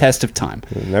the test of time.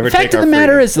 never the fact take of our the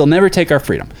matter freedom. is they'll never take our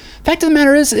freedom. Fact of the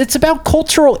matter is it's about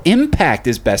cultural impact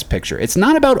is Best Picture. It's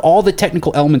not about all the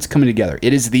technical elements coming together.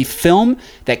 It is the film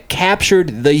that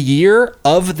captured the year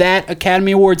of that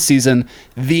Academy Awards season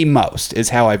the most is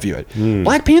how I view it.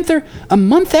 Black Panther, a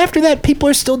month after that, people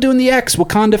are still doing the X,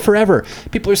 Wakanda Forever.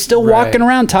 People are still walking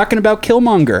around talking about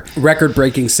Killmonger.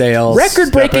 Record-breaking sales.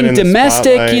 Stepping Record-breaking, in the domestic,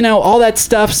 spotlight. all that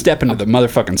stuff. Step into the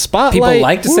motherfucking spotlight. People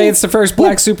like to say it's the first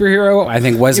black superhero. I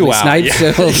think Wesley Wow, Snipes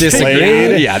yeah. will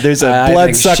disagree. Yeah, there's a I think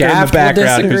bloodsucker in the Shaft will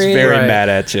background who's disagree. very Right. mad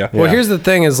at you. Well, here's the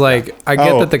thing: is like I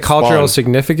get Oh, that the cultural Spawn.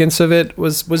 significance of it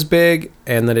was big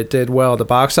and that it did well at the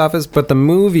box office, but the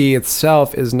movie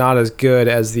itself is not as good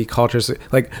as the culture.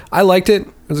 Like I liked it; it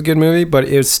was a good movie, but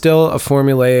it was still a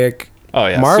formulaic Oh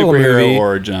yeah, Marvel superhero movie.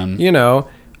 origin. You know,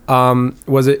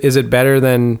 is it better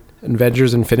than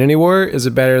Avengers: Infinity War? Is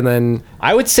it better than?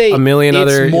 I would say a million it's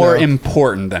other, more you know-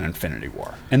 important than Infinity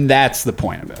War, and that's the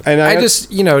point of it. And I just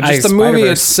the movie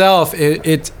Spider-Verse. itself.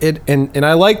 And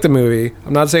I like the movie.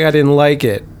 I'm not saying I didn't like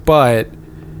it, but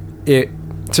it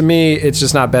to me it's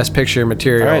just not Best Picture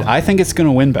material. All right, I think it's going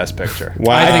to win Best Picture.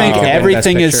 Wow. I think It could win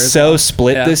everything Best is Picture as so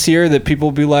split Yeah. this year that people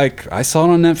will be like, I saw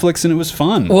it on Netflix and it was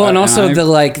fun. Well, and also I-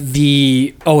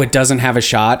 it doesn't have a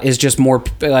shot is just more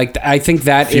like I think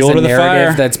that is Fuel a to the narrative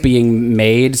fire. that's being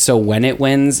made. So when it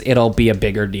wins, it'll be a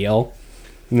bigger deal.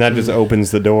 And that just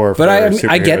opens the door. But for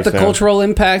I get the superheroes now. cultural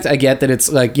impact. I get that it's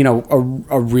like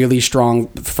a really strong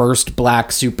first black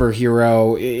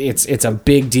superhero. It's a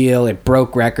big deal. It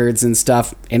broke records and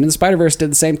stuff. Into the Spider-Verse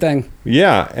did the same thing.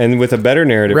 Yeah, and with a better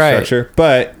narrative Right. structure.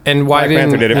 But And why Black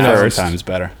Panther didn't- did it you know, first. times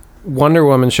better. Wonder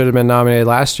Woman should have been nominated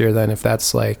last year. Then, if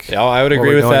that's like, Yeah, I would what agree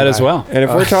we're with going that by. as well. And if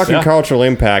we're talking yeah. cultural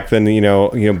impact, then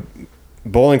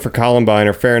Bowling for Columbine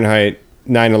or Fahrenheit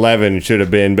 9/11 should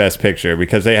have been Best Picture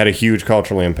because they had a huge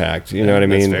cultural impact. You know what I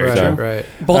mean? very So- Right.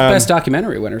 Both best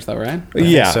documentary winners, though, right?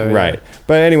 Yeah, so, yeah. right.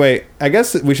 But anyway, I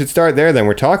guess we should start there then.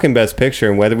 We're talking Best Picture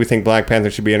and whether we think Black Panther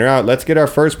should be in or out. Let's get our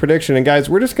first prediction. And guys,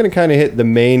 we're just going to kind of hit the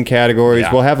main categories.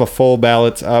 Yeah. We'll have a full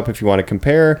ballots up if you want to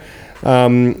compare.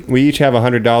 We each have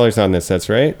 $100 on this. That's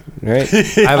right? Right?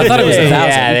 I thought it was 1,000.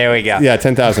 Yeah, there we go. Yeah,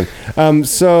 10,000.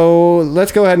 So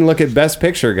let's go ahead and look at Best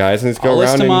Picture, guys. And let's go I'll list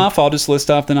around them and off. I'll just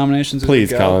list off the nominations. as we Please,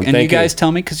 go. Colin, And thank you guys you.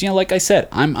 tell me, because, like I said,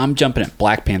 I'm jumping in.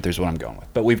 Black Panther is what I'm going with.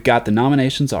 But we've got the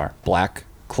nominations are Black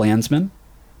Klansman,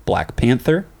 Black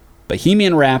Panther,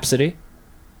 Bohemian Rhapsody,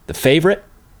 The Favorite,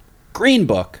 Green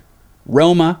Book,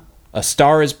 Roma, A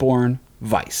Star is Born,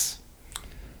 Vice.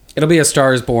 It'll be A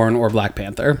Star is Born or Black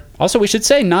Panther. Also, we should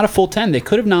say not a full 10. They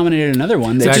could have nominated another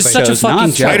one. They Which is just such a chose fucking not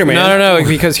to. joke. Spider-Man. No,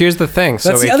 because here's the thing. So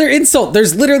That's the other insult.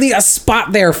 There's literally a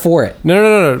spot there for it.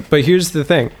 No. But here's the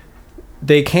thing.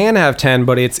 They can have 10,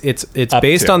 but it's Up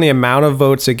based to. on the amount of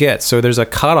votes it gets. So there's a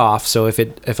cutoff. So if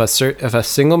a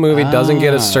single movie doesn't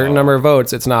get a certain number of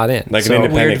votes, it's not in. Like an so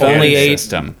independent only candidate 8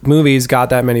 system. movies got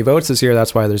that many votes this year.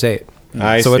 That's why there's 8.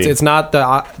 I So see. it's not the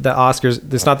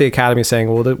Oscars. It's not the Academy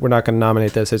saying, "Well, we're not going to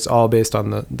nominate this." It's all based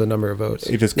on the number of votes.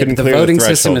 You just Yeah, couldn't but the clear voting the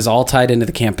system threshold. is all tied into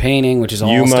the campaigning, which is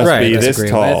all You stuff must I be this disagree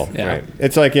tall. with. Yeah. Right.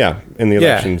 It's like, in the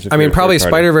Yeah, elections. if I you're mean, a probably third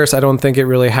party. Spider Verse. I don't think it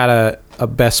really had a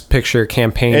Best Picture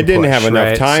campaign. It didn't push, have enough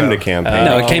right? time So- to campaign.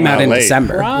 No, it came out in Late.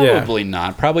 December. Probably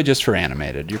not. Probably just for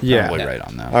animated. You're Yeah. probably right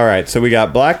on that. All right, so we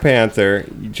got Black Panther.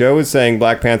 Joe is saying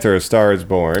Black Panther: A Star is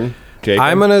Born. Jacob?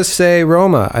 I'm gonna say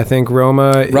Roma. I think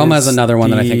Roma. Roma is is another one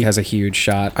that I the- think has a huge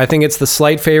shot. I think it's the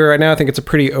slight favorite right now. I think it's a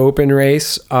pretty open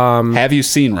race. Have you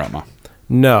seen Roma?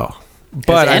 No,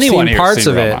 but Has I've anyone seen here parts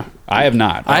seen of it. Roma? I have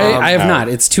not. I have not.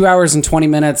 It's 2 hours and 20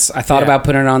 minutes. I thought Yeah. about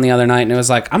putting it on the other night, and it was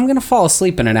like, I'm gonna fall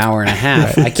asleep in an hour and a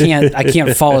half. I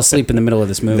can't fall asleep in the middle of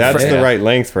this movie. That's Yeah. the right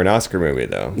length for an Oscar movie,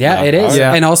 though. Yeah, it is.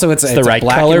 Yeah. And also, it's the a right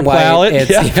black color and white. palette.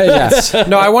 It's, Yeah.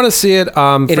 No, I want to see it. It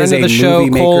Friend is of a the show,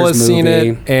 movie Cole maker's has seen movie.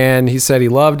 it, and he said he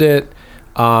loved it.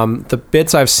 The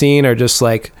bits I've seen are just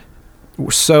like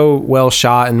so well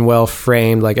shot and well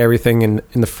framed. Like everything in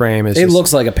the frame is. It just,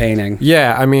 looks like a painting.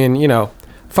 Yeah, I mean,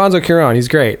 Alfonso Cuarón, he's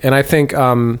great, and I think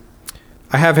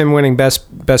I have him winning best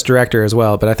director as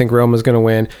well. But I think Roma's going to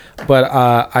win. But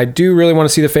I do really want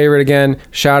to see The Favorite again.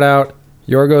 Shout out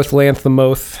Yorgos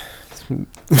Lanthimos.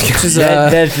 Which is,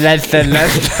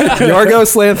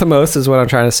 Yorgos Lanthimos is what I'm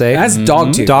trying to say. that's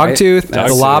Dogtooth. right? Dogtooth, The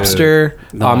That's- Lobster.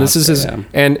 The This is his, Lobster,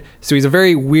 and so he's a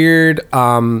very weird,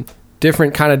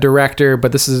 different kind of director.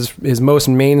 But this is his most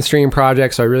mainstream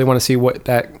project. So I really want to see what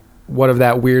of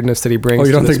that weirdness that he brings. Oh,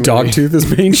 you to don't this think movie. Dogtooth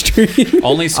is mainstream?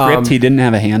 Only script he didn't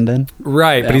have a hand in.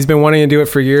 Right, Yeah. but he's been wanting to do it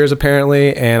for years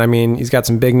apparently. And I mean, he's got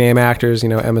some big name actors.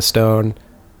 Emma Stone,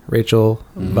 Rachel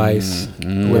Weisz,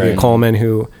 Olivia Right. Colman,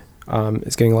 who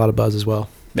is getting a lot of buzz as well.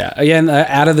 Yeah. Again,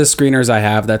 out of the screeners I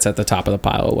have, that's at the top of the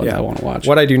pile of what Yeah. I want to watch.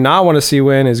 What I do not want to see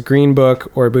win is Green Book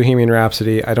or Bohemian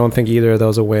Rhapsody. I don't think either of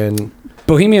those will win.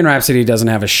 Bohemian Rhapsody doesn't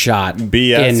have a shot.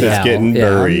 BS in is hell. getting Yeah.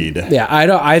 buried.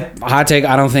 Yeah, hot take.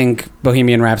 I don't think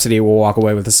Bohemian Rhapsody will walk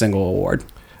away with a single award.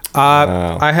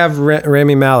 I have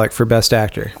Rami Malek for Best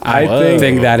Actor. I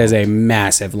think that is a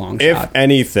massive long If shot.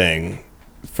 anything,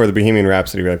 for the Bohemian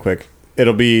Rhapsody, real quick,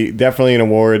 it'll be definitely an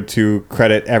award to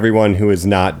credit everyone who is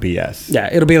not BS. Yeah,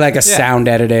 it'll be like a sound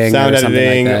editing Sound or something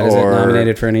editing like that. Is it or-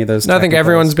 nominated for any of those? No, I think technicals?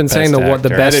 everyone's been saying Best the actor.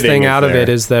 best Editing thing is out of there. it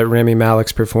is that Rami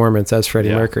Malek's performance as Freddie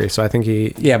Yeah. Mercury. So I think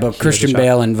he. Yeah, but he Christian has a shot.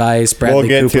 Bale and Vice, Bradley We'll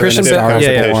get Cooper, to Christian the Bale- Stars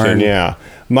yeah, Born. competition. Yeah.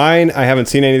 Mine, I haven't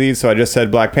seen any of these, so I just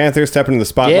said Black Panther, step into the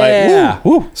spotlight. Yeah.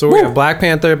 Woo. So we have Black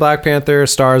Panther,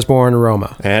 Stars Born,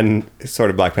 Roma. And sort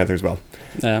of Black Panther as well.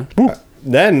 Yeah.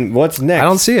 Then what's next? I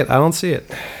don't see it.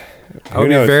 I would be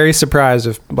knows? very surprised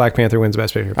if Black Panther wins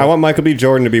Best Picture. I want Michael B.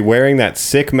 Jordan to be wearing that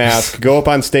sick mask, go up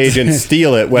on stage and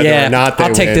steal it, whether Yeah, or not they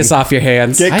I'll take win. this off your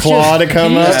hands. Get Claw to come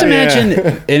Can you up. just imagine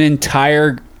Yeah. an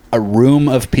entire a room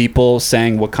of people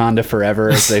saying Wakanda forever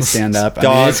as they stand up? I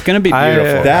mean, Dog. it's going to be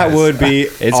beautiful. That would be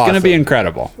it's going to awesome. be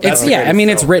incredible. It's the yeah. I mean,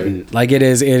 greatest it's written. Like it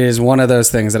is one of those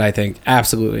things that I think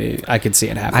absolutely I could see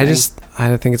it happening.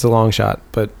 I think it's a long shot,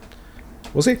 but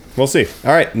we'll see. We'll see.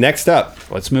 All right, next up.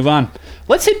 Let's move on.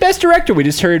 Let's hit Best Director. We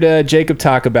just heard Jacob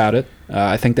talk about it.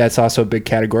 I think that's also a big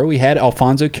category. We had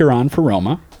Alfonso Cuarón for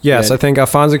Roma. Yes, We I had- think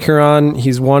Alfonso Cuarón,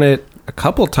 he's won it a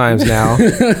couple times now.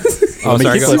 Oh,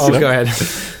 sorry. Go ahead.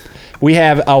 We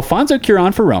have Alfonso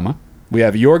Cuarón for Roma. We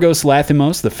have Yorgos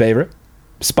Lanthimos, The Favorite.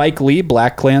 Spike Lee,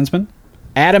 Black Klansman.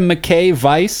 Adam McKay,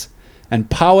 Vice. And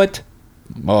Pawit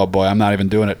Oh boy, I'm not even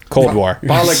doing it. Cold War.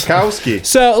 Polakowski.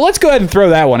 So let's go ahead and throw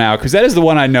that one out because that is the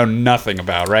one I know nothing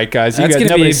about, right, guys? That's going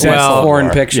to be best foreign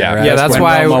picture. Yeah, right? Yeah, that's when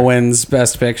why Roma wins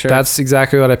best picture. That's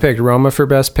exactly what I picked. Roma for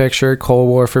best picture, Cold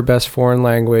War for best foreign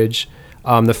language.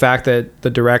 The fact that the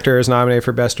director is nominated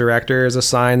for best director is a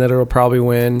sign that it'll probably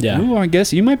win. Yeah. Ooh, I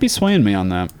guess you might be swaying me on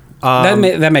that.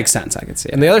 that makes sense. I could see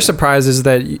it. And the other surprise is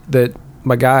that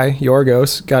my guy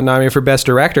Yorgos got nominated for best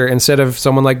director instead of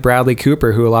someone like Bradley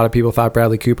Cooper, who a lot of people thought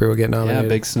Bradley Cooper would get nominated. Yeah,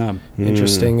 big snub.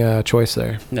 Interesting choice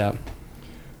there. Yeah.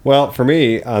 Well, for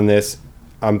me on this,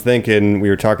 I'm thinking we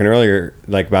were talking earlier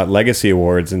like about legacy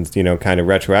awards and kind of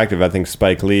retroactive. I think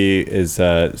Spike Lee is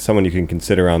someone you can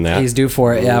consider on that. He's due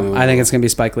for it. Yeah, I think it's going to be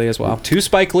Spike Lee as well. 2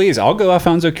 Spike Lees. I'll go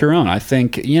Alfonso Cuarón. I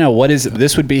think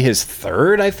this would be his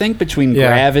third. I think between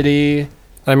Gravity.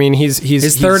 I mean, he's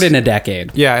third in a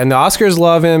decade. Yeah, and the Oscars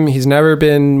love him. He's never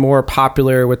been more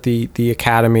popular with the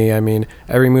Academy. I mean,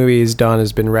 every movie he's done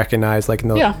has been recognized, like in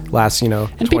the last, And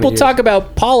 20 people years. talk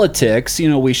about politics.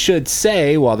 We should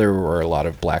say, while there were a lot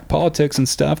of black politics and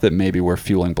stuff that maybe were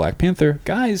fueling Black Panther,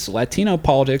 guys, Latino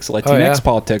politics, Latinx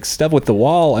politics, stuff with the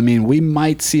wall. I mean, we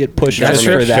might see it pushed That's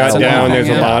for true. that. Shut down. There's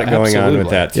a Yeah, lot going on with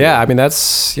absolutely. that. Too.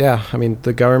 Yeah, I mean,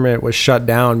 the government was shut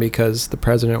down because the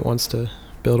president wants to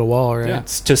build a wall, right? Yeah,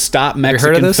 it's to stop heard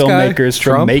Mexican of this guy? filmmakers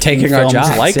from Trump? making Taking our films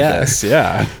jobs, like yeah. this.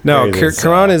 Yeah. No, Very good.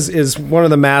 Cuarón is one of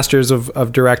the masters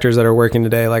of directors that are working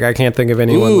today. Like, I can't think of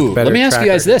anyone with better let me ask track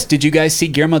you guys record. this. Did you guys see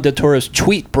Guillermo del Toro's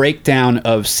tweet breakdown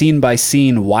of scene by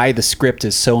scene why the script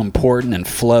is so important and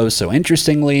flows so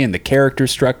interestingly and the character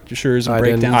structures and I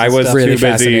didn't. breakdowns? I and was stuff? Really too busy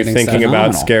fascinating thinking stuff. about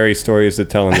Phenomenal. scary stories to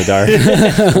tell in the dark.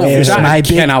 Where's I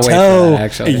cannot wait for that,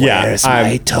 actually. Yeah, Where's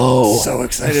my toe? so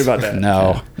excited about that.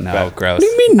 No, gross.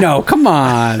 What do you mean no? Come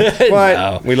on. What?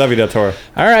 No. We love you, Del Toro.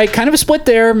 All right, kind of a split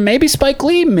there. Maybe Spike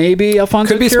Lee, maybe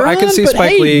Alfonso Could be Cuarón. I could see but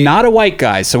Spike hey, Lee. not a white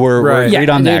guy, so we're Right. agreed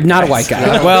on that. Not a guys. white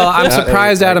guy. Well, I'm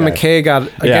surprised Adam that guy.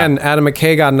 McKay Adam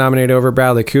McKay got nominated over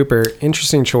Bradley Cooper.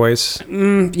 Interesting choice.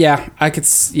 Yeah, I could.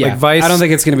 Yeah, Like Vice- I don't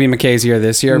think it's going to be McKay's year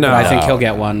this year, but No. I think he'll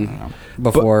get one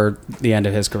before the end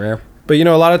of his career. But a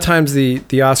lot of times the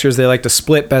Oscars, they like to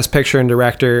split Best Picture and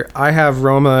Director. I have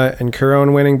Roma and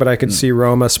Cuarón winning, but I could see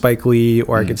Roma, Spike Lee,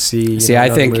 or I could see. See, I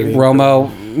another think movie.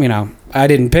 Roma. I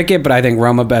didn't pick it, but I think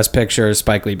Roma Best Picture,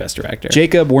 Spike Lee Best Director.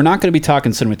 Jacob, we're not going to be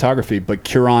talking cinematography, but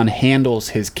Cuarón handles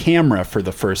his camera for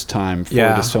the first time for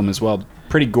this film as well.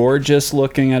 Pretty gorgeous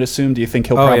looking, I'd assume. Do you think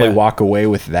he'll probably walk away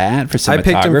with that for cinematography? I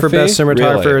picked him for Best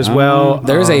Cinematographer Really? as well.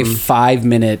 There's a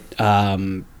 5-minute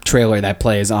trailer that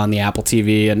plays on the Apple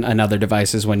TV and other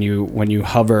devices when you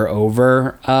hover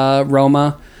over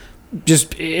Roma.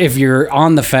 Just if you're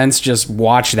on the fence, just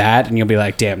watch that and you'll be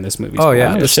like, "Damn, this movie's." Oh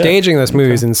yeah, Oh, the shit. staging of this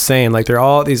movie is insane. Like they're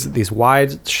all these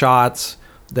wide shots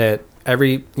that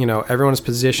everyone's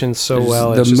positioned so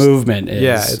well. The It's just- movement is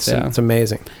yeah, it's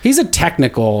amazing. He's a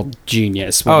technical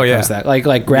genius. When Oh, it yeah. comes to that.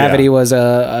 Like Gravity was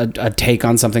a take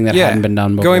on something that hadn't been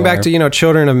done before. Going back to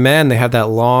Children of Men, they had that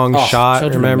long shot.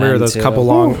 Children of Remember Men, those too. couple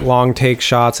long take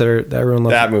shots that everyone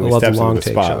loves. That movie loves steps the long into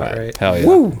the take spotlight. shot, right? Hell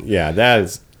yeah. Yeah, that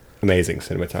is amazing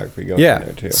cinematography going Yeah. on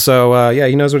there too. So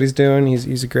he knows what he's doing.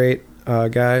 He's a great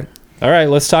guy. All right,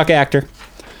 let's talk actor.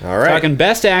 All right. Talking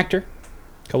best actor.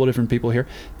 A couple different people here.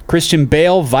 Christian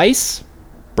Bale, Vice.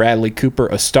 Bradley Cooper,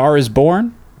 A Star is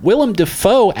Born. Willem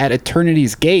Dafoe at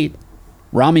Eternity's Gate.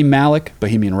 Rami Malek,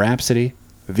 Bohemian Rhapsody.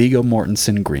 Viggo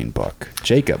Mortensen, Green Book.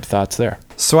 Jacob, thoughts there?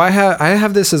 So I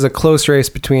have this as a close race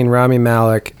between Rami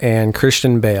Malek and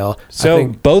Christian Bale. So I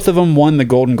think, both of them won the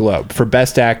Golden Globe for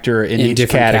best actor in each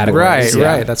different category. categories.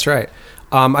 right, that's right.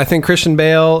 I think Christian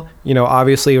Bale,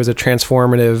 obviously it was a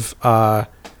transformative,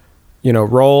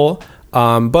 role.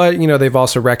 But they've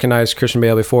also recognized Christian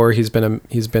Bale before. He's been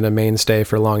a mainstay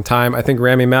for a long time. I think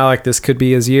Rami Malek, this could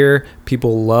be his year.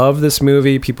 People love this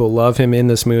movie. People love him in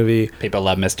this movie. People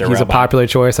love Mr. He's Robot. a popular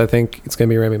choice. I think it's going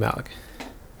to be Rami Malek.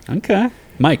 Okay.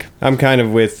 Mike. I'm kind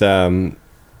of with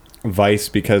Vice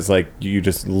because you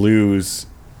just lose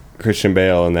Christian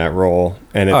Bale in that role,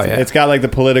 and it's got the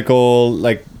political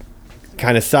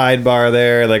kind of sidebar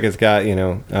there. It's got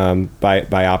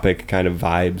biopic kind of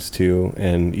vibes too,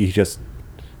 and you just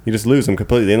lose him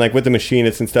completely. And with the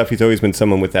Machinists and stuff, he's always been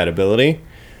someone with that ability.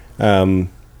 And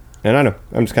I don't know,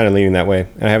 I'm just kind of leaning that way.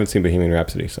 And I haven't seen Bohemian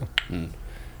Rhapsody, so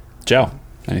Joe,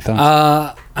 any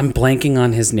thoughts? I'm blanking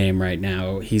on his name right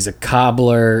now. He's a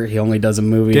cobbler. He only does a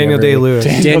movie. Daniel Day-Lewis.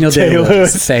 Daniel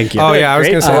Day-Lewis. Thank you. Oh yeah, I was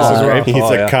going to say this as well.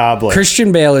 He's a cobbler.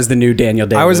 Christian Bale is the new Daniel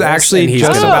Day-Lewis. I was actually and he's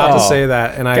just good. about to say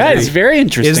that, and I Guys, agree. it's very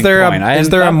interesting. Is there point. I a is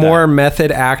hadn't there a thought more that.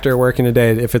 method actor working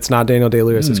today? If it's not Daniel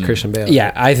Day-Lewis, it's Christian Bale.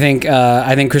 Yeah, I think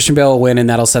Christian Bale will win, and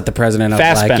that'll set the precedent of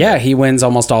Fassbender. he wins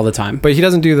almost all the time. But he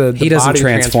doesn't do the He doesn't body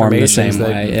transform the same transformations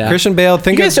way, that yeah. Christian Bale. You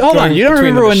Think guys, of hold on. going You don't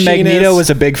between remember The when Magneto Machinist- was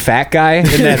a big fat guy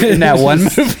in that one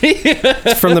movie?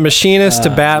 from The Machinist to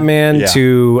Batman yeah.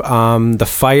 to The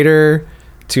Fighter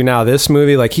to now this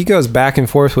movie? Like he goes back and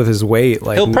forth with his weight.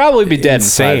 Like He'll probably be dead in 5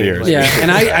 insane. years. Like, Yeah,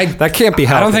 and I that can't be I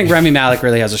healthy. don't think Rami Malek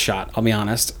really has a shot. I'll be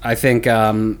honest. I think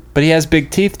But he has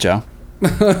big teeth, Joe.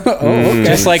 okay.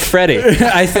 Just like Freddy.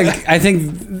 I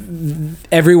think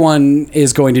everyone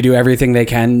is going to do everything they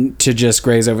can to just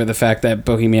graze over the fact that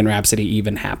Bohemian Rhapsody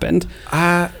even happened.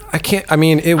 I can't. I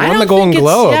mean, it I won don't the Golden think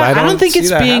it's- Globe. yeah, I don't think see it's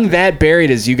that being happening. that buried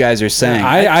as you guys are saying.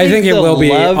 I think it the will be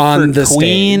love on for the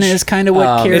Queen stage. is kind of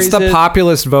what carries It's the it.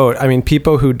 populist vote. I mean,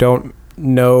 people who don't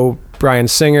know Bryan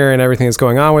Singer and everything that's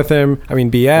going on with him. I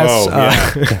mean, BS. Whoa,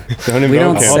 yeah. Don't We don't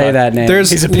invoke him. say that name. There's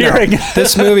He's you know, appearing.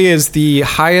 this movie is the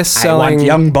highest selling want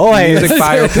young boys. music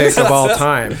biopic of all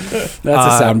time. That's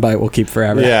a soundbite we'll keep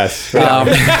forever. Yes.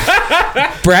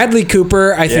 Bradley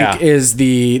Cooper, I think, Yeah. is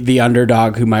the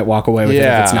underdog who might walk away with it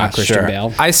if it's not Christian sure.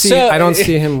 Bale. I don't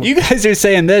see him. You guys are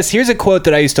saying this. Here's a quote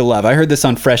that I used to love. I heard this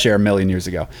on Fresh Air a million years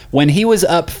ago. When he was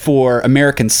up for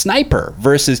American Sniper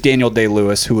versus Daniel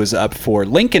Day-Lewis, who was up for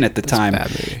Lincoln at the time,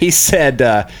 he said,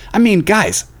 I mean,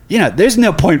 guys, you know, there's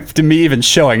no point to me even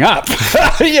showing up.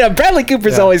 You know, Bradley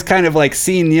Cooper's always kind of like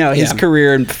seen, you know, his Yeah.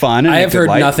 career and fun. And I a have good heard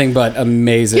life. nothing but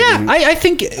amazing. Yeah, I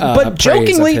think, but praise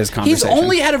jokingly, of his he's conversation.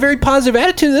 only had a very positive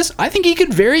attitude to this. I think he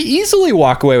could very easily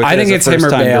walk away with I it think as it's a him or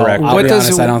first-time Bale. director. I'll be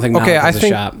honest, I don't think Okay, Malek I has a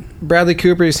think shot. Bradley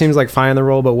Cooper seems like fine in the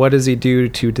role, but what does he do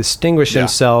to distinguish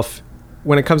himself?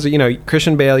 When it comes to, you know,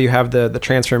 Christian Bale, you have the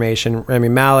transformation. Rami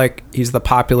Malek, he's the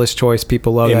populist choice.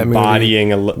 People love that movie.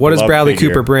 Embodying a What does love Bradley figure.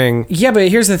 Cooper bring? Yeah, but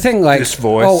here's the thing, like, This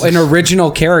voice. oh, an original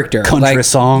character, Country like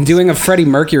songs. doing a Freddie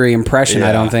Mercury impression. I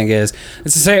Yeah. don't think is.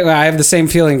 It's the same. I have the same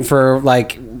feeling for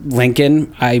like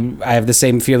Lincoln. I have the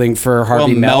same feeling for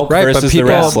Harvey Milk. Right, versus but the people,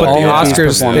 wrestler. but the All of these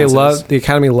Oscars, they performances. love, the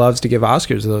Academy loves to give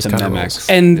Oscars to those kind of mimic. roles.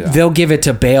 And they'll give it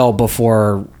to Bale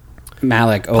before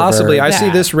Malek. Over Possibly, I see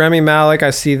that. this Rami Malek.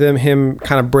 I see him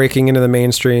kind of breaking into the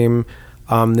mainstream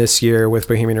this year with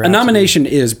Bohemian A Rhapsody. nomination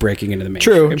is breaking into the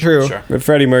mainstream. True. But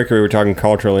Freddie Mercury, we're talking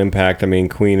cultural impact. I mean,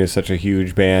 Queen is such a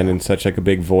huge band and such like a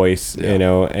big voice, you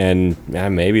know, and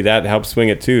maybe that helps swing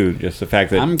it too. Just the fact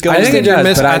that I'm going I think it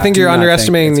does, but I I think do you're not think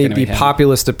underestimating it's the, gonna be him.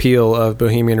 populist appeal of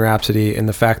Bohemian Rhapsody and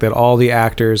the fact that all the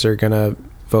actors are going to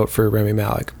vote for Rami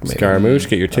Malek. maybe. Scaramouche,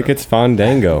 get your tickets,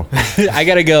 Fandango. I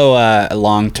got to go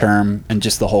long term and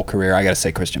just the whole career. I got to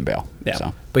say Christian Bale. Yeah.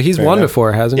 So. But he's Fair won enough.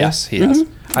 before, hasn't he? Yes, he has.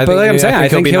 I But like I'm saying, I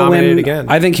think he'll nominated win again.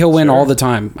 I think he'll win all the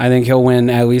time. I think he'll win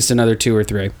at least another 2 or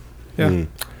 3. Yeah.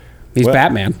 He's Well-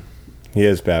 Batman. He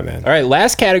is Batman. All right,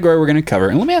 last category we're going to cover.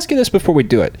 And let me ask you this before we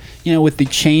do it. You know, with the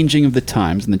changing of the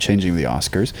times and the changing of the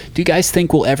Oscars, do you guys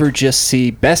think we'll ever just see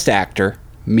Best Actor,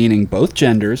 meaning both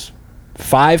genders,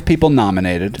 5 people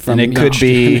nominated, From and it could each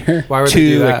be gender? Why would they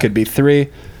do 2, that? it could be 3,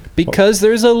 because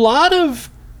there's a lot of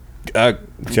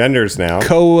Genders now.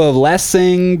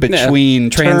 coalescing between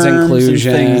trans terms and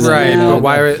inclusion. things, Right, you know, but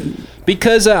why?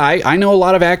 because I know a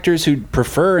lot of actors who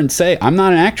prefer and say I'm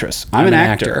not an actress, I'm an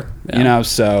actor. Yeah. You know,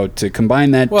 so to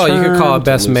combine that, Well, you could call it term,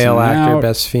 best to male loosen it actor, out.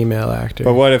 best female actor.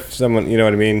 But what if someone, you know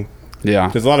what I mean? Yeah.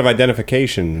 There's a lot of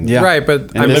identification. Yeah. Right,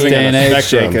 but In I'm this living day on and a age,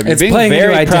 spectrum. Jacob, It's you're being playing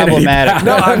very your identity problematic. back.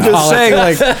 No, I'm just saying,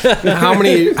 like,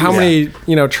 how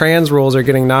many, trans roles are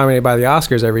getting nominated by the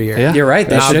Oscars every year? Yeah. You're right.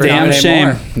 They Not should very Damn nominate shame.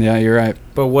 more. Yeah, you're right.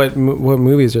 But what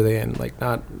movies are they in? Like,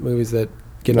 not movies that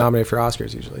get nominated for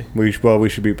Oscars usually. We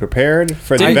should be prepared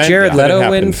for the Did event. Jared that it Leto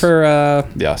win happens. for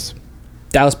Yes.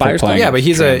 Dallas Buyers playing- Club? Yeah, but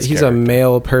he's trans a character.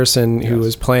 male person who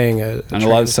was playing a And a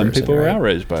lot of trans some person, people were right?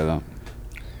 outraged by that.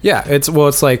 Yeah, it's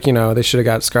like, they should have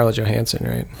got Scarlett Johansson,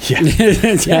 right? yeah,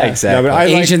 exactly. No, but I like-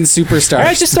 Asian superstar. All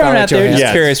right, just throwing it out there. Just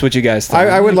Yes. curious what you guys think.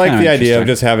 I would like Kinda the idea of interesting.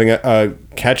 just having a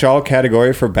catch-all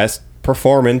category for best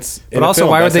performance. in But a also,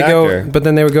 film, why would best they go? actor. But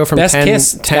then they would go from Best 10,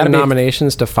 Kiss, it's gotta 10 be-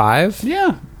 nominations to 5.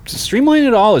 Yeah. Just streamline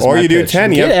it all. Is Or my you do pitch.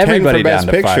 10, you Get have 10 for everybody Best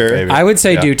down to 5, Picture. baby. I would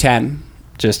say Yeah. do 10.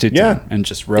 Just do 10 Yeah. and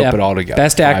just rope Yep. it all together.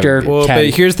 Best I would actor. be- Well, 10. but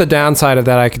here's the downside of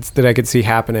that I could see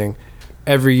happening.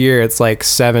 Every year it's like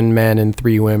 7 men and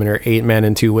 3 women, or 8 men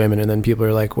and 2 women, and then people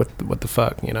are like, "What the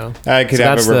fuck?" I could So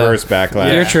have that's a reverse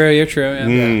backlash. You're true. Yeah.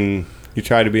 Mm. You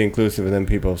try to be inclusive, and then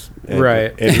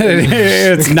Right.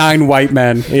 It's 9 white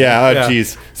men. Yeah,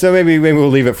 jeez. So maybe we'll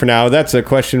leave it for now. That's a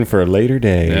question for a later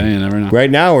day. Yeah, you never know. Right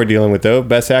now, we're dealing with the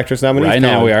Best Actress nominees. Right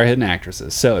now, Colin. we are hitting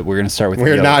actresses. So we're going to start with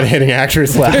We're not hitting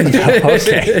actresses. Well, no,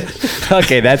 okay.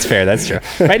 Okay, that's fair. That's true.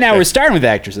 Right now, we're starting with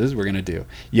actresses. We're going to do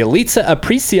Yalitza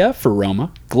Aparicio for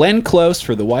Roma, Glenn Close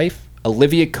for The Wife,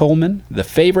 Olivia Colman, The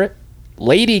Favorite,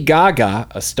 Lady Gaga,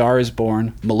 A Star Is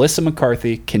Born, Melissa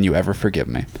McCarthy, Can You Ever Forgive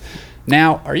Me?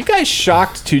 Now, are you guys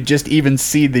shocked to just even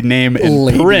see the name in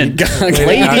print?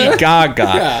 Lady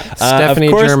Gaga. Stephanie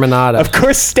of course, Germanotta. Of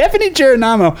course, Stephanie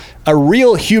Germanotta, a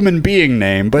real human being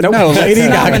name, but no, Lady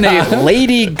Gaga.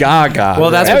 Lady Gaga. Well,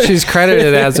 that's what she's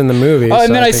credited as in the movie. Oh, and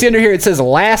so then I think- see under here it says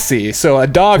Lassie, so a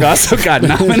dog also got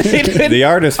nominated. The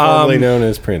artist formerly known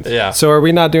as Prince. Yeah. So are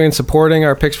we not doing supporting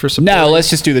our picks for supporting? No, let's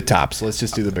just do the tops. Let's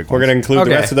just do the big ones. We're going to include the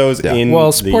Okay. rest of those in.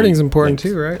 Well, supporting's the important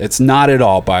links. too, right? It's not at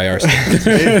all by our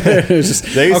standards.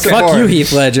 They Fuck support. you,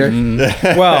 Heath Ledger.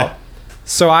 Well,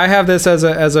 so I have this as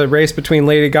a race between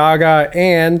Lady Gaga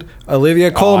and Olivia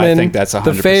Colman. I think that's 100%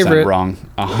 the favorite. wrong.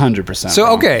 100% So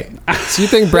wrong. okay, so you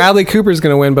think Bradley Cooper's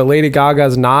going to win, but Lady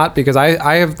Gaga's not? Because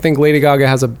I think Lady Gaga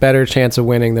has a better chance of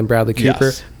winning than Bradley Cooper.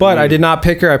 Yes. But I did not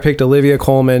pick her. I picked Olivia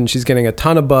Colman. She's getting a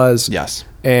ton of buzz. Yes.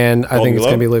 And I think it's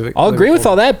going to be Olivia. I'll agree with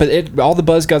Colman. all that, but all the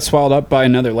buzz got swallowed up by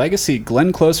another legacy.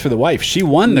 Glenn Close for The Wife. She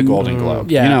won the Golden Globe.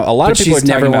 yeah. You know, a lot But of people are she's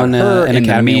never talking won about her an in the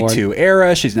Academy Me Award. Too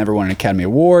era. She's never won an Academy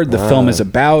Award. The film is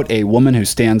about a woman who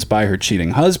stands by her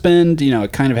cheating husband. You know,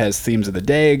 it kind of has themes of the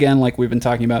day again, like we've been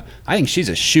talking about. I think she's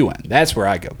a shoo-in. That's where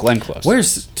I go. Glenn Close.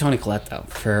 Where's Toni Collette, though?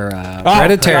 For Oh,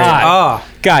 Hereditary. God.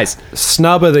 Guys,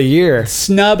 Snub of the year.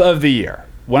 snub of the year.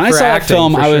 When I For saw that acting,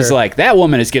 film, for I was sure. like, that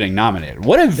woman is getting nominated.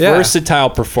 What a versatile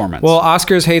performance. Well,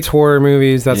 Oscars hates horror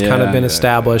movies. That's kind of Yeah, been yeah,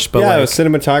 established. But Yeah, like, it was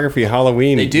cinematography.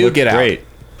 Halloween. They do looked Get Out. great.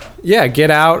 yeah,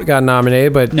 Get Out got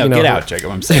nominated, but no, you know, get out,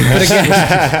 Jacob. I'm saying.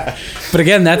 But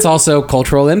again, that's also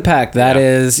cultural impact. That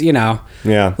is, you know,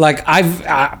 Yeah. like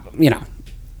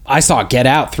I saw Get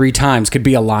Out 3 times. Could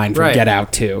be a line from Right. Get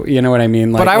Out 2. You know what I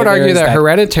mean? Like, But I would there argue is that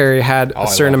Hereditary had a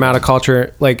certain love amount of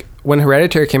culture. Like when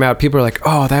Hereditary came out, people were like,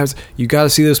 "Oh, you got to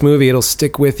see this movie. It'll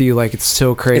stick with you. Like it's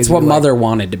so crazy." It's what Like, Mother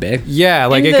wanted to be. Yeah,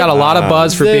 like And it got a lot of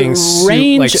buzz for the being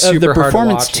range super of the hard to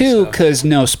performance watch and too. stuff. Because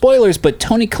no spoilers, but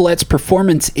Toni Collette's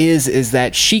performance is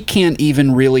that she can't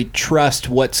even really trust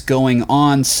what's going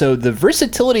on. So the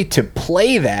versatility to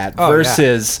play that Oh, yeah.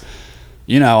 versus.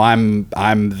 You know, I'm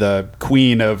the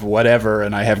queen of whatever,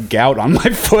 and I have gout on my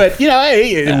foot. You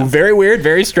know, very weird,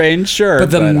 very strange, sure.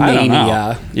 But the I don't know.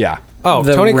 mania. Yeah. Oh,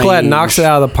 the Toni Collette range. knocks it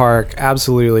out of the park,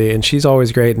 absolutely, and she's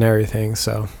always great and everything.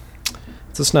 So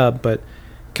it's a snub. But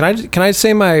can I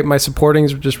say my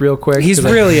supportings just real quick? He's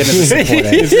 'Cause really into the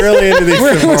supporting. He's really into these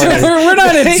supporting. We're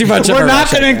not in too much of We're a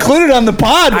not rush. going to include it on the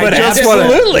pod, but just wanna-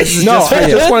 absolutely. No, I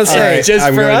just want to All say, right, just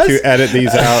I'm for going us? to edit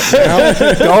these out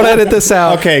now. don't edit this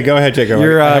out. Okay, go ahead, Jacob.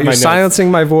 You're I have my you're notes. silencing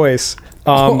my voice.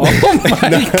 No one's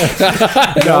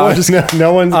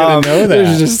going to know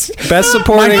that. Just best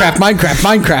supporting.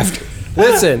 Minecraft.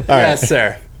 Listen, All right. Yes,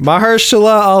 sir.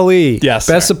 Mahershala Ali, Yes,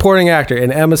 best sir. supporting actor,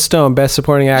 and Emma Stone, best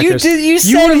supporting actress. You were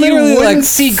said literally you wouldn't like,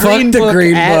 see fuck Green the Book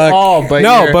Green at Book. all, but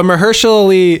No, you're- but Mahershala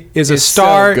Ali is a Is so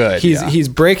star. good, he's yeah. he's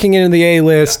breaking into the A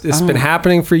list. It's been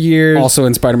happening for years. Also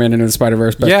in Spider-Man Into the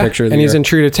Spider-Verse, Best yeah, Picture of the and he's Year. in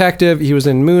True Detective. He was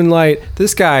in Moonlight.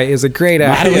 This guy is a great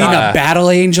actor. Madalena Battle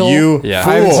Angel. You Yeah.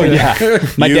 fool. Yeah.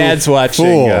 My You dad's watching.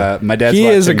 fool. My dad's He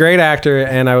watching. is a great actor,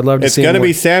 and I would love to It's see going to him.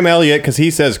 be Sam Elliott because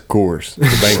he says Coors, the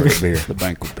banquet beer. The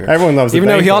banquet beer. Everyone loves the Even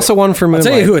though he banquet. also won for I'll Moonlight.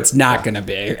 tell you who it's not going to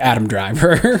be. Adam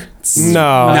Driver. It's No.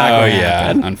 not Oh gonna yeah,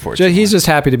 happen. unfortunately. He's just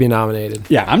happy to be nominated.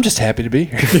 Yeah. I'm just happy to be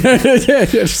here.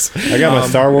 I got my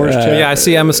Star Wars check. Yeah, I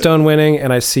see Emma Stone winning,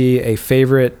 and I see a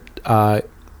favorite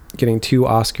getting 2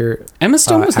 Oscar. Emma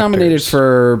Stone was nominated actors.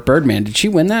 for Birdman. Did she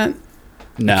win that?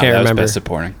 No, Can't that remember. was best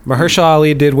supporting. Mahershala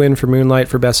Ali did win for Moonlight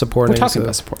for best supporting. We're talking so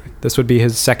Best Supporting. This would be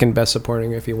his second best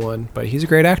supporting if he won. But he's a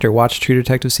great actor. Watch True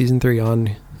Detective season 3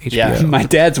 on HBO. Yeah, my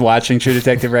dad's watching True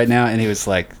Detective right now, and he was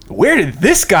like, "Where did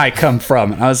this guy come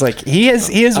from?" And I was like, "He has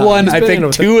won, he's I been think,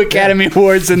 in 2 Academy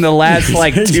Awards in the last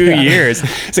 2 years."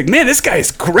 It's like, man, this guy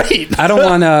is great. I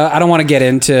don't want to get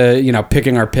into,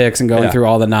 picking our picks and going Yeah. through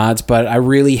all the nods, but I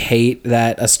really hate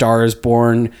that A Star Is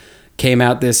Born came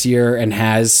out this year and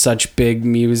has such big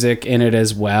music in it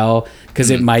as well,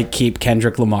 because it might keep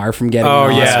Kendrick Lamar from getting an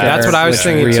Oscar, that's what I was which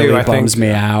thinking really too. I bums think me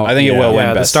out. I think it will win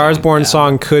the Best Stars Song. Born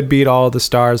song could beat All the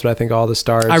Stars, but I think All the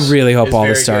Stars. I really hope It's All the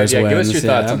very Stars good. Yeah, wins. give us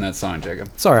your thoughts yeah. on that song, Jacob.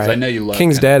 It's all right. I know you love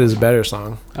King's it. Dead is a better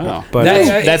song. Oh, But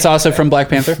that's also from Black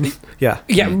Panther. yeah.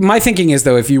 Yeah, my thinking is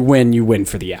though, if you win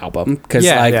for the album, because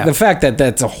the fact that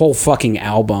that's a whole fucking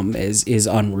album is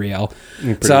unreal.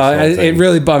 So it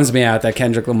really bums me out that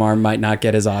Kendrick Lamar might not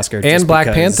get his Oscar. And just Black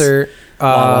because Panther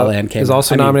La La Land came is out.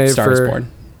 also I mean, nominated Star is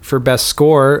Born. for Best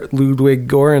Score. Ludwig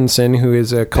Göransson, who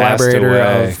is a collaborator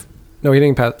away. of. No, he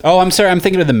didn't pass. Oh, I'm sorry. I'm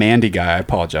thinking of the Mandy guy. I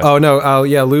apologize. Oh no!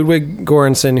 Ludwig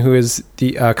Göransson, who is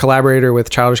the collaborator with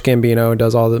Childish Gambino,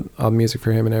 does all the music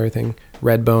for him and everything.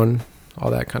 Redbone,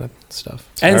 all that kind of stuff.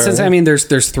 And since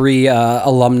there's 3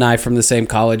 alumni from the same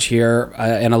college here,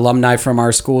 an alumni from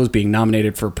our school is being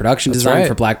nominated for production design right.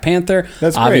 for Black Panther.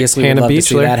 That's great. Obviously, we'd Hannah love to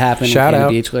see Beachler. that happen. Shout Hannah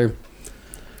out. Beachler.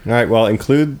 All right, well,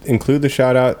 include the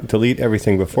shout out, delete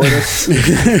everything before this.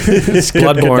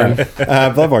 Bloodborne.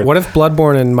 Bloodborne. What if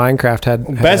Bloodborne and Minecraft had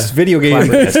Best video game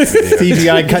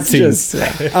CGI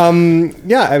cutscenes.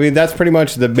 Yeah, I mean, that's pretty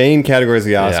much the main categories of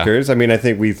the Oscars. I mean, I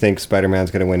think we think Spider-Man's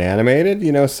going to win animated.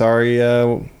 Sorry,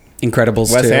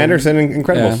 Incredibles Wes 2. Anderson and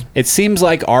Incredibles. Yeah. It seems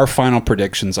like our final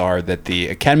predictions are that the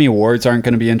Academy Awards aren't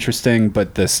going to be interesting,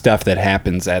 but the stuff that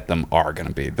happens at them are going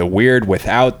to be. The weird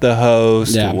without the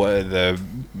host.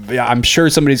 I'm sure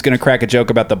somebody's going to crack a joke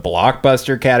about the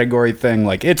blockbuster category thing.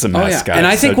 Like, it's a mess, guys. And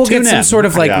I think So we'll get tune some in. sort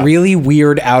of really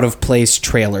weird out of place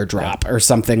trailer drop or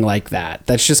something like that.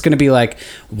 That's just going to be like,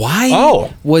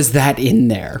 why was that in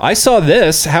there? I saw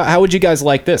this. How would you guys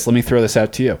like this? Let me throw this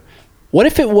out to you. What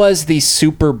if it was the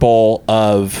Super Bowl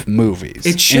of movies?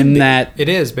 It should in be. that It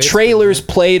is, basically. trailers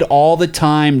played all the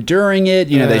time during it.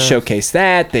 They showcase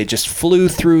that. They just flew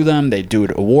through them. They do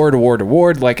it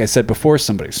award. Like I said before,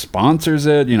 somebody sponsors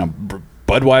it.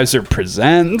 Budweiser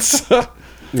presents.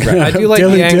 I do like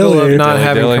Dilly the angle dilly. of not Dilly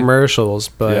having dilly. commercials,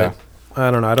 but Yeah. I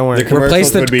don't know. I don't want The to. commercials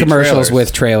Replace the would be commercials trailers.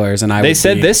 with trailers, and I They would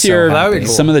said be this so year That would be happy.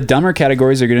 cool. some of the dumber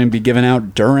categories are going to be given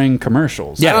out during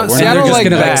commercials. Yeah, don't- we're see, I they're don't just like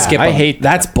gonna that. skip I them. hate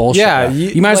that's bullshit. Yeah,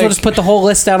 you might as well like- just put the whole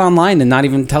list out online and not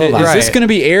even televise. Is this going to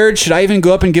be aired? Should I even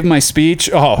go up and give my speech?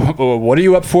 Oh, what are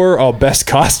you up for? Oh, best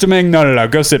costuming? No.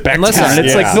 Go sit back Unless down. it's-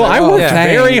 It's Yeah. like, no, I worked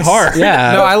thanks. very hard.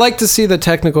 Yeah. No, I like to see the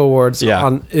technical awards. Yeah.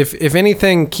 On if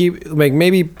anything,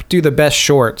 maybe do the best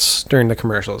shorts during the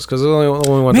commercials because they're the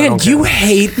only ones. I Man, don't you care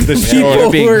hate the short. people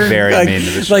You're being who are very like, mean to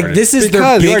the like shorties. this is their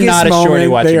Because biggest you're not a shorty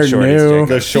moment. watching They are shorties, new. Jacob.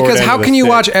 The short Because end how of the can you stick.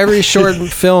 watch every short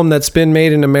film that's been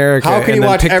made in America? How can and you then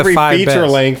watch pick the every 5 feature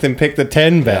best? length and pick the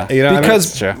 10 best? You know,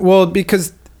 Because Sure.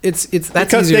 because it's that's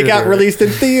because easier they to got do. released in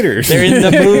theaters. They're in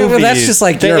the movies. Well, that's just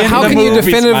like They're your- in How the can you movies,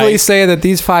 definitively Mike. say that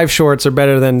these 5 shorts are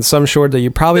better than some short that you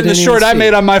probably The didn't short even I see?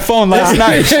 made on my phone last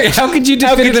night. How could you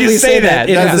How could you definitively say that?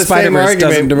 Into That's the the same Spider-Verse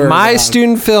argument. doesn't deserve My it?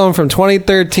 student film from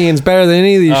 2013 is better than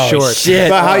any of these Oh, shorts.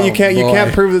 shit. But how Oh, you can't boy.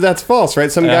 prove that that's false,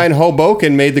 right? Some guy in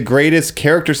Hoboken made the greatest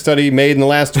character study made in the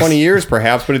last 20 years,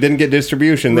 perhaps, but it didn't get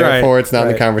distribution. Right, Therefore, it's not in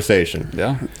the right. conversation.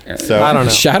 Yeah. So I don't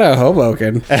know. Shout out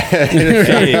Hoboken. Hey,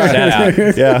 shout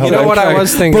out. Yeah, You know what I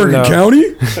was thinking Bergen though? County?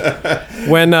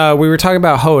 When we were talking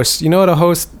about hosts, you know what a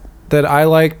host that I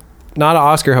like, not an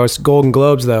Oscar host, Golden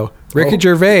Globes though, Ricky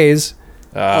Gervais.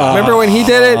 Remember when he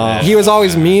did it? He was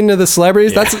always mean to the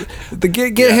celebrities. That's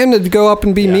get him to go up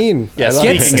and be mean. Yeah, Get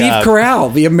speaking Steve of-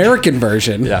 Carell, the American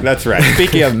version. Yeah. That's right.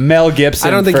 Speaking of Mel Gibson,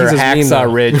 I don't think for he's as mean, Hacksaw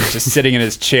though. Ridge, just sitting in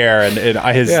his chair, and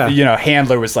his Yeah.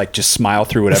 handler was like, just smile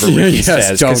through whatever Ricky Yes,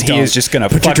 says, because he don't. is just gonna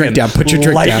Put your drink down, put your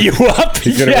drink light down. you up.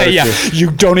 gonna Yeah, roast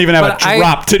You don't even have But a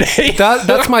drop today.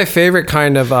 That's my favorite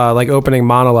kind of like opening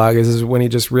monologue is when he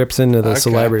just rips into the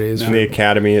celebrities. And the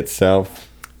Academy itself.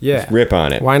 Yeah, Rip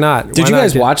on it. Why not? Did Why you not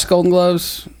guys get- watch Golden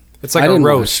Globes? It's like I a didn't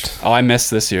roast. Oh, I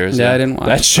missed this year's. Yeah, I didn't watch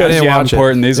That it. shows I didn't you how watch it.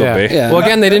 important these Yeah. will be. Yeah. Well,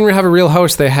 again, they didn't have a real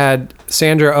host. They had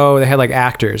Sandra Oh. They had like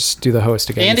actors do the host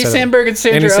again. Andy instead of- Samberg and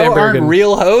Sandra Andy Oh Samberg aren't and-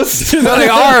 real hosts. No, they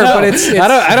are, but it's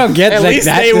I don't get At like, least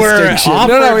that they were distinction.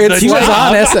 offered No, it's- the he was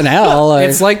job. on SNL. Like,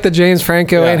 it's like the James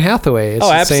Franco Anne Hathaway. It's Oh,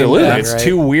 the same absolutely. thing, It's right?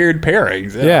 two weird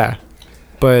pairings. Yeah,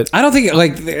 but I don't think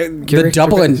like the Ricky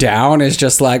doubling Gervais. down is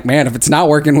just like, man, if it's not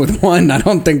working with one, I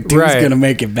don't think two's Right. gonna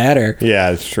make it better. Yeah,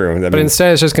 it's true.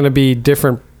 instead it's just going to be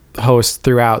different hosts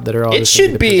throughout that are all. It just gonna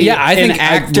should the be Yeah, I think, an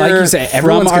actor like you said,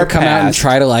 everyone's from going our to come out and past.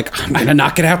 try to I'm going to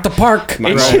knock it out the park.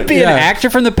 It should be an actor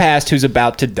from the past who's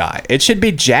about to die. It should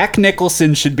be Jack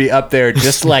Nicholson should be up there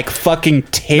just like fucking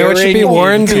tearing. No, it should be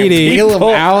Warren Beatty. Peel him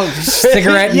out,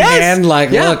 cigarette in hand, look,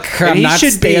 And I'm he not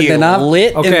should be standing up.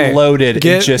 lit Okay, and loaded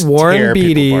get and just Warren tear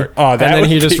Beatty, people apart. Oh, and then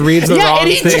he just reads the wrong and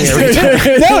he thing just- every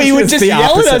time. No, he would It's just the yell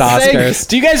opposite at us saying, Oscars.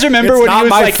 do you guys remember It's when he not was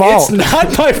my like, fault. it's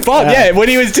not my fault? Yeah, when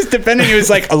he was just defending, he was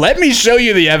like, let me show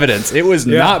you the evidence. It was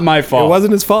not my fault. It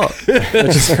wasn't his fault. Which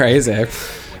is crazy.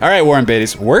 All right, Warren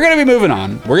Beatty, we're going to be moving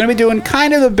on. We're going to be doing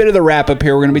kind of a bit of the wrap up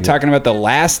here. We're going to be talking about the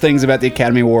last things about the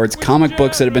Academy Awards, comic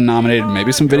books that have been nominated,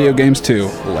 maybe some video games too.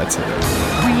 Let's hit it.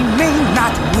 We may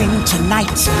not win tonight,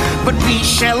 but we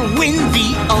shall win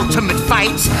the ultimate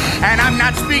fight. And I'm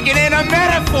not speaking in a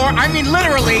metaphor. I mean,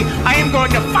 literally, I am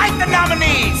going to fight the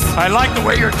nominees. I like the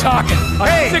way you're talking.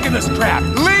 I'm sick of this crap.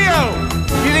 Leo,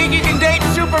 you think you can date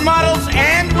supermodels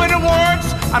and win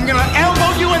awards? I'm going to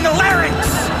elbow you in the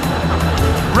larynx.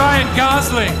 Ryan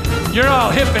Gosling, you're all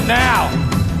hip and now.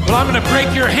 Well, I'm gonna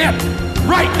break your hip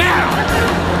right now.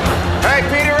 Hey,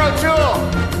 Peter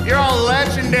O'Toole, you're all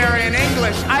legendary in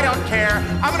English. I don't care.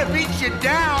 I'm going to beat you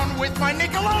down with my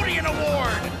Nickelodeon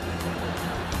award.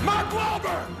 Mark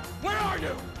Wahlberg, where are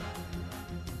you?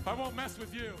 I won't mess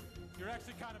with you. You're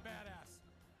actually kind of badass.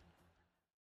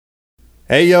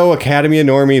 Hey, yo, Academy of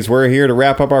Normies. We're here to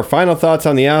wrap up our final thoughts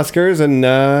on the Oscars, and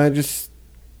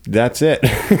that's it.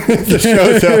 The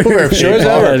show's over. Show's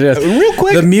people. over. Real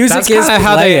quick. The music That's is kind of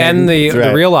how they playing. end the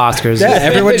Right. real Oscars. Yeah,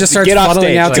 everyone just starts Get off funneling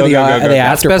stage. out to Go, the, go, go, go. the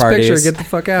That's after best parties. picture. Get the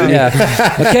fuck out.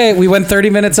 Yeah. Okay, we went 30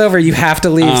 minutes over. You have to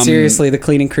leave. Seriously, the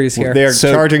cleaning crew's here. They're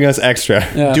So- charging us extra.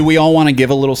 Do we all want to give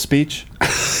a little speech?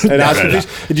 An Oscar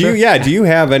speech? Do you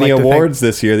have any Like to awards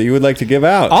this year that you would like to give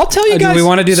out? I'll tell you Do guys. we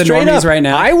wanna do the straight normies up, right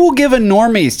now? I will give a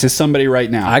normies to somebody right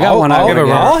now. I got one. I'll give a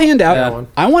I'll hand out. Yeah.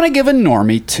 I want to give a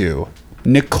normie to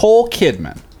Nicole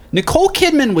Kidman. Nicole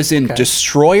Kidman was in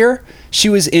Destroyer. She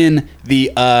was in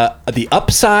the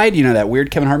Upside, that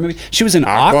weird Kevin Hart movie. She was in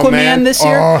Aquaman this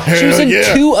year. Oh, she was hell in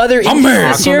yeah. 2 other indies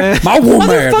man. this year. My woman.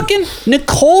 Motherfucking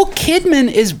Nicole Kidman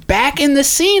is back in the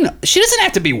scene. She doesn't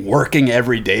have to be working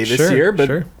every day this Sure, year, but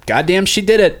sure. goddamn, she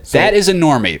did it. That is a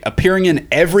normie, appearing in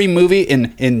every movie,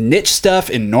 in niche stuff,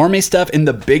 in normie stuff, in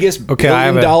the biggest Okay, I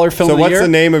have billion-dollar film So of the what's year. the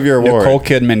name of your award? Nicole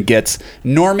Kidman gets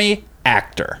normie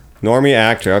actor. Normie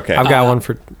actor. Okay. I've got one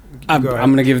for. I'm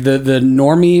going to give the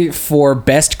normie for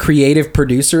best creative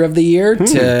producer of the year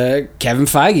to Kevin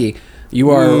Feige. You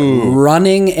are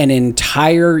running an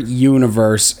entire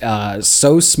universe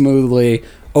so smoothly,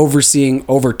 overseeing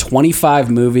over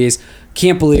 25 movies.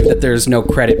 Can't believe that there's no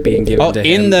credit being given to him.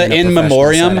 In the a in professional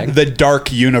memoriam, setting. the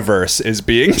dark universe is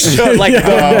being shown. Like the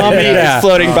mummy is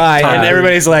floating by, and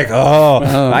everybody's like,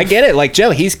 "Oh, I get it." Like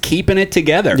Joe, he's keeping it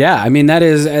together. Yeah, I mean that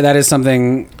is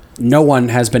something no one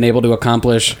has been able to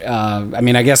accomplish.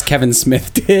 I guess Kevin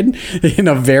Smith did in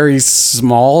a very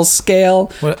small scale.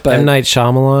 What, But M. Night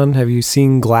Shyamalan. Have you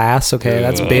seen Glass? Okay,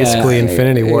 that's basically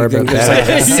Infinity War, but There's that.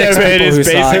 like six Yeah, people who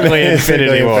saw it.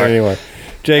 Infinity War.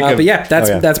 Jacob. But yeah,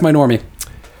 that's my normie.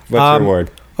 What's your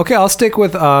award? Okay, I'll stick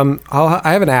with. I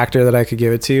have an actor that I could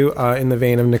give it to in the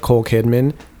vein of Nicole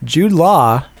Kidman, Jude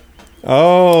Law.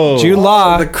 Oh. Jude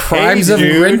Law. The Crimes of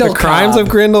dude, Grindel. The Crimes of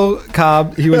Grindel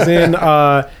Cobb. He was in.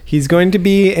 He's going to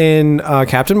be in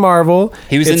Captain Marvel.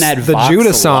 He was in It's that the Vox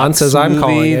Judasance, Lux as I'm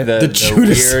calling movie, it. The weird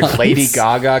Judasance. Lady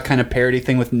Gaga kind of parody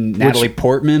thing with Natalie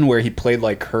Portman, where he played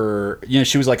like her.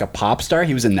 She was like a pop star.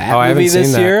 He was in that I movie haven't seen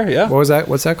this that. year. Yeah, What was that?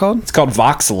 What's that called? it's called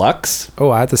Vox Lux. Oh,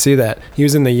 I have to see that. He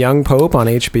was in The Young Pope on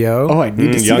HBO. Oh, I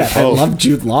need to see Young that. Pope. I love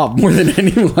Jude Law more than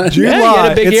anyone. Jude Yeah, he Law.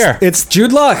 had a big it's, year. It's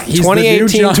Jude Law. He's the new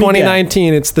 2018, Johnny Depp.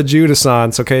 2019. It's the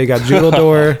Judasance. Okay, you got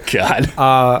Judador. God.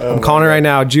 I'm calling it right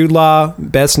now. Jude Law,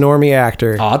 best normie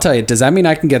actor. I'll tell you. Does that mean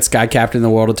I can get Sky Captain in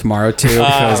the World of Tomorrow too?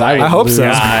 Because I hope so.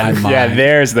 My mind. Yeah,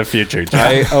 there's the future.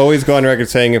 I always go on record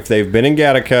saying if they've been in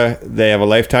Gattaca, they have a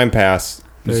lifetime pass.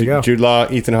 There you go. Jude Law,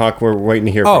 Ethan Hawke, we're waiting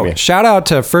to hear from Oh, you. shout out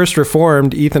to First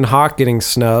Reformed, Ethan Hawke getting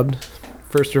snubbed.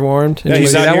 First Reformed. Yeah,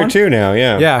 he's see on that here one? too now.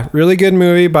 Yeah. Yeah, really good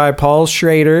movie by Paul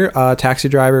Schrader, Taxi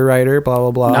Driver writer, blah,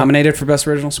 blah, blah. Nominated for Best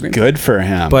Original Screenplay. Good for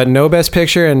him. But no Best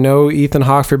Picture and no Ethan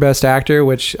Hawke for Best Actor,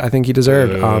 which I think he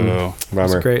deserved. It's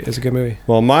Bummer. great. It's a good movie.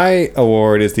 Well, my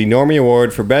award is the Normie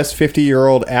Award for Best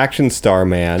 50-Year-Old Action Star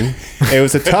Man. It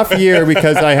was a tough year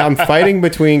because I'm fighting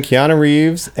between Keanu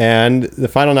Reeves, and the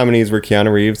final nominees were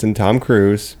Keanu Reeves and Tom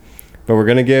Cruise. But we're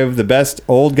going to give the Best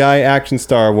Old Guy Action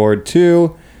Star Award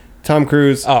to Tom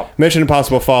Cruise. Oh. Mission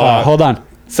Impossible Fallout. hold on.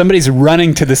 Somebody's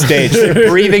running to the stage. They're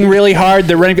breathing really hard.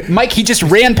 They're running. Mike, he just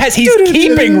ran past. He's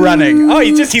keeping running. Oh,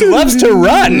 he loves to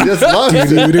run. He just loves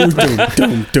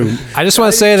I just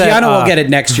want to say that Keanu will get it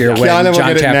next year. When Keanu will John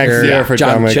get it Chapter, next year for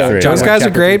John Wick 3. Those guys are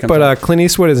great, but Clint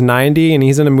Eastwood is 90 and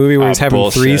he's in a movie where he's having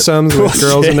bullshit. threesomes with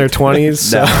girls in their 20s.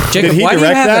 So. Jacob, Did he why do you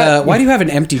direct that? why do you have an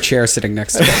empty chair sitting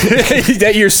next to you?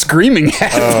 That you're screaming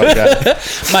at. Oh, God.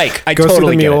 Mike, I Go see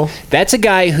totally the get mule. it. That's a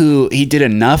guy who he did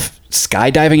enough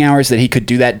skydiving hours that he could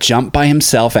do that jump by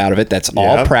himself out of it. That's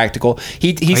all Yep. practical.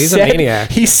 He He's said, a maniac.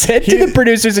 He said to the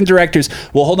producers and directors,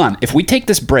 well, hold on. If we take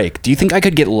this break, do you think I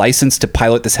could get licensed to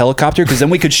pilot this helicopter? Because then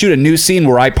we could shoot a new scene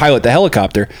where I pilot the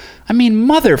helicopter. I mean,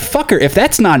 motherfucker, if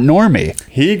that's not normie.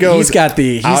 He goes He's got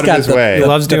the out of his way. He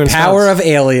loves the doing power stunts. of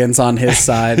aliens on his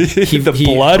side. The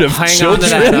blood of hang on to children.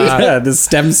 that, Yeah, the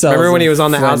stem cells. remember when he was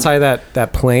on the of- outside of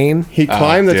that plane? He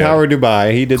climbed the dude. Tower of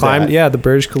Dubai. He did Climbed, that. yeah, the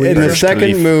Burj Khalifa. In the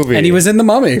second movie. and he was in the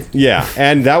Mummy, Yeah,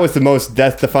 and that was the most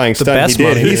death-defying stunt best he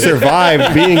did. Mummy. He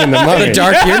survived being in the Mummy. the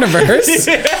Dark Universe.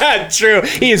 Yeah, true.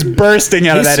 He is bursting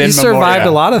out of that he in survived memoriam.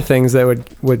 a lot of things that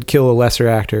would kill a lesser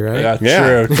actor, right? Yeah,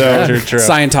 Yeah. true. So- true.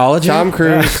 Scientology. Tom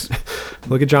Cruise,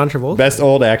 Look at John Travolta. best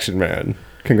old action man.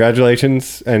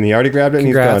 Congratulations, and he already grabbed it, and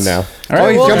Congrats. he's gone now. All right, Oh,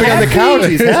 he's well, jumping on the couch.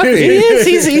 He's He happy.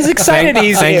 is. He's excited.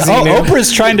 Thanks, Xenu.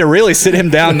 Oprah's trying to really sit him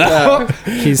down now.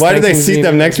 He's Why did they thanking seat Xenu.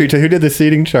 them next to each other? Who did the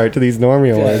seating chart to these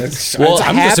Normie awards? Well,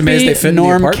 I'm just amazed they fit in the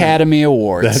Norm apartment. Academy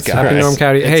Awards, That's guys. right. Norm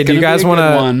County. Hey, It's do you gonna guys be a good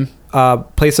want one. to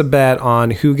place a bet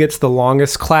on who gets the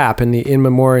longest clap in the in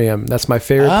memoriam? That's my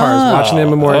favorite part. Is watching in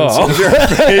memoriam.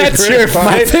 That's your favorite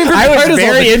part I was is all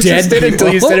very the dead interested until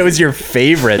you people. said it was your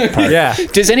favorite part. Yeah.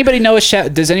 Does anybody know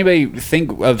does anybody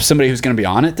think of somebody who's going to be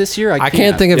on it this year? I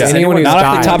can't think of anyone who's Not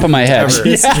off died the top of my head.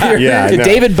 ever. Yeah, I know.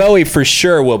 David Bowie for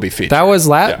sure will be featured. That was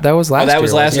last. That was last. Oh, that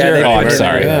was year, last wasn't year. they Oh, I'm did.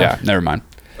 sorry. Yeah. Yeah, never mind.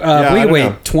 I we don't wait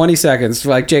know. 20 seconds.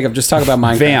 Like Jacob, just talk about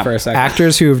Minecraft Vamp. for a second.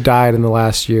 Actors who have died in the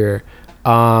last year.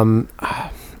 I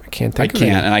can't I think. of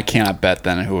can't, any. and I cannot bet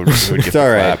then who would get It's the all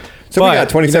right. clap. So we But got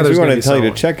 20 you know seconds. there's We wanted gonna to tell you be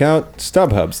to check out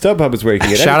StubHub. StubHub is where you can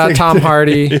get Shout out everything. Tom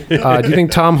Hardy. Do you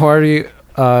think Tom Hardy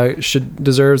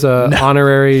deserves a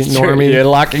honorary normie? You're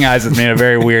locking eyes with me in a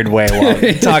very weird way while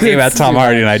talking about Tom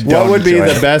Hardy, and I don't. What would be enjoy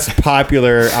the it. best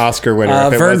popular Oscar winner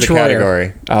if it Vern was a Troyer.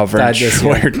 category? Oh, Vern Died this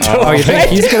year. Troyer. Oh, you think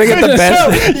he's gonna get the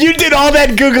best? So, you did all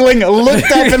that Googling,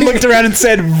 looked up and looked around and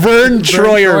said Vern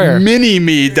Troyer, Troyer.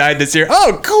 mini-me died this year.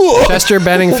 Oh, cool. Chester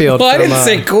Benningfield. Well, I from, didn't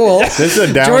say cool. This is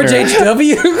a downer. George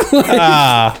H.W. This is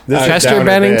a Chester downer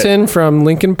Bennington from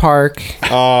Lincoln Park. bit.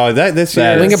 Oh, this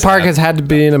year. Lincoln Park has had to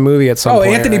be in a movie at some Oh,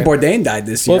 point. Anthony right? Bourdain died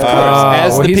this year. Well, of course,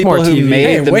 as well, the he's people more who TV. made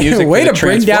Hey, the way music to for the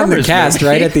bring down the Transformers cast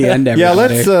movie. right at the end. Yeah,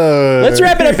 everybody. Let's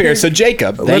wrap it up here. So,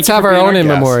 Jacob, thank Let's you have for our being own in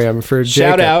guest. memoriam for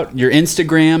Jacob. Shout out your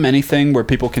Instagram, anything where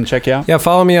people can check you out. Yeah,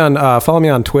 follow me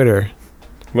on Twitter.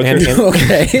 What's your,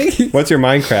 Okay. what's your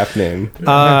Minecraft name?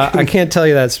 I can't tell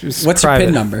you that. It's What's private. your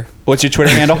PIN number? What's your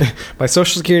Twitter handle? My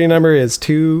social security number is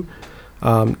 2.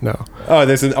 No. Oh,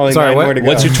 there's only Sorry, 9 what? more to go.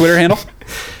 What's your Twitter handle?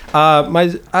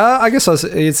 I guess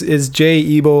it's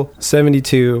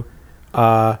JEbel72.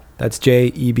 That's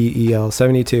JEBEL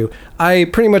 72. I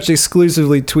pretty much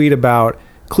exclusively tweet about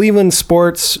Cleveland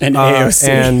sports And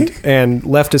AOC. and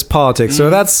leftist politics. So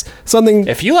that's something.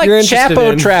 If you like you're interested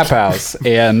Chapo in. Trap House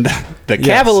and the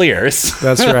Cavaliers,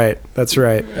 That's right. That's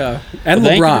right. And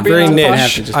Thank you LeBron. for being Very on the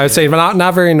niche. I would say, but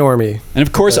not very normie. and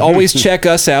of course, always check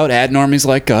us out at Normies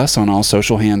Like Us on all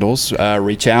social handles.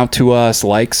 Reach out to us,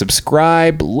 like,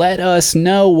 subscribe. Let us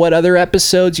know what other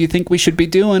episodes you think we should be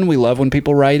doing. We love when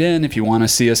people write in. If you want to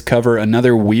see us cover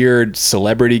another weird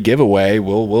celebrity giveaway,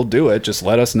 we'll do it. Just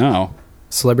let us know.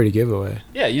 Celebrity giveaway.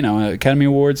 Yeah, Academy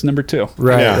Awards #2.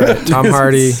 Right. Yeah. Right. Tom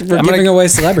Hardy. We're giving away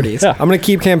celebrities. I'm going to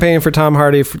keep campaigning for Tom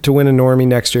Hardy to win a normie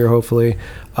next year, hopefully.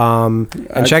 And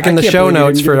check in I the can't show believe you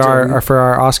notes didn't for give it to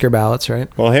our him. Oscar ballots, right?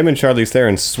 Well, him and Charlize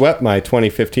Theron swept my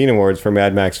 2015 awards for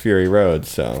Mad Max Fury Road.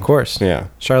 So Of course. Yeah.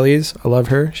 Charlize, I love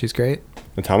her. She's great.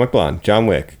 Atomic Blonde, John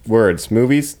Wick, words,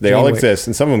 movies, they John all Wick. exist,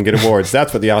 and some of them get awards.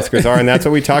 That's what the Oscars are, and that's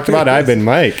what we talked about. I've been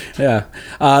Mike. Yeah.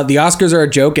 The Oscars are a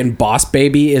joke, and Boss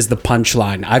Baby is the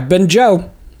punchline. I've been Joe.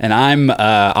 And I'm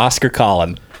Oscar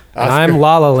Collin. And I'm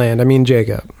La La Land. I mean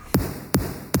Jacob.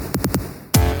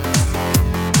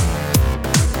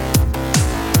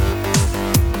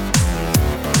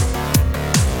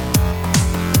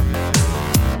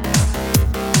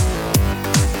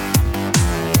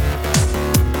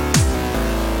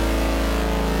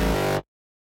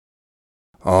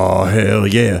 Oh, hell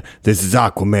yeah. This is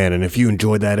Aquaman, and if you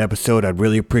enjoyed that episode, I'd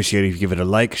really appreciate it if you give it a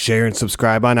like, share, and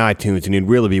subscribe on iTunes, and you'd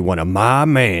really be one of my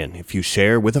man if you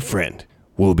share with a friend.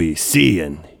 We'll be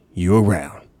seeing you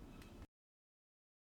around.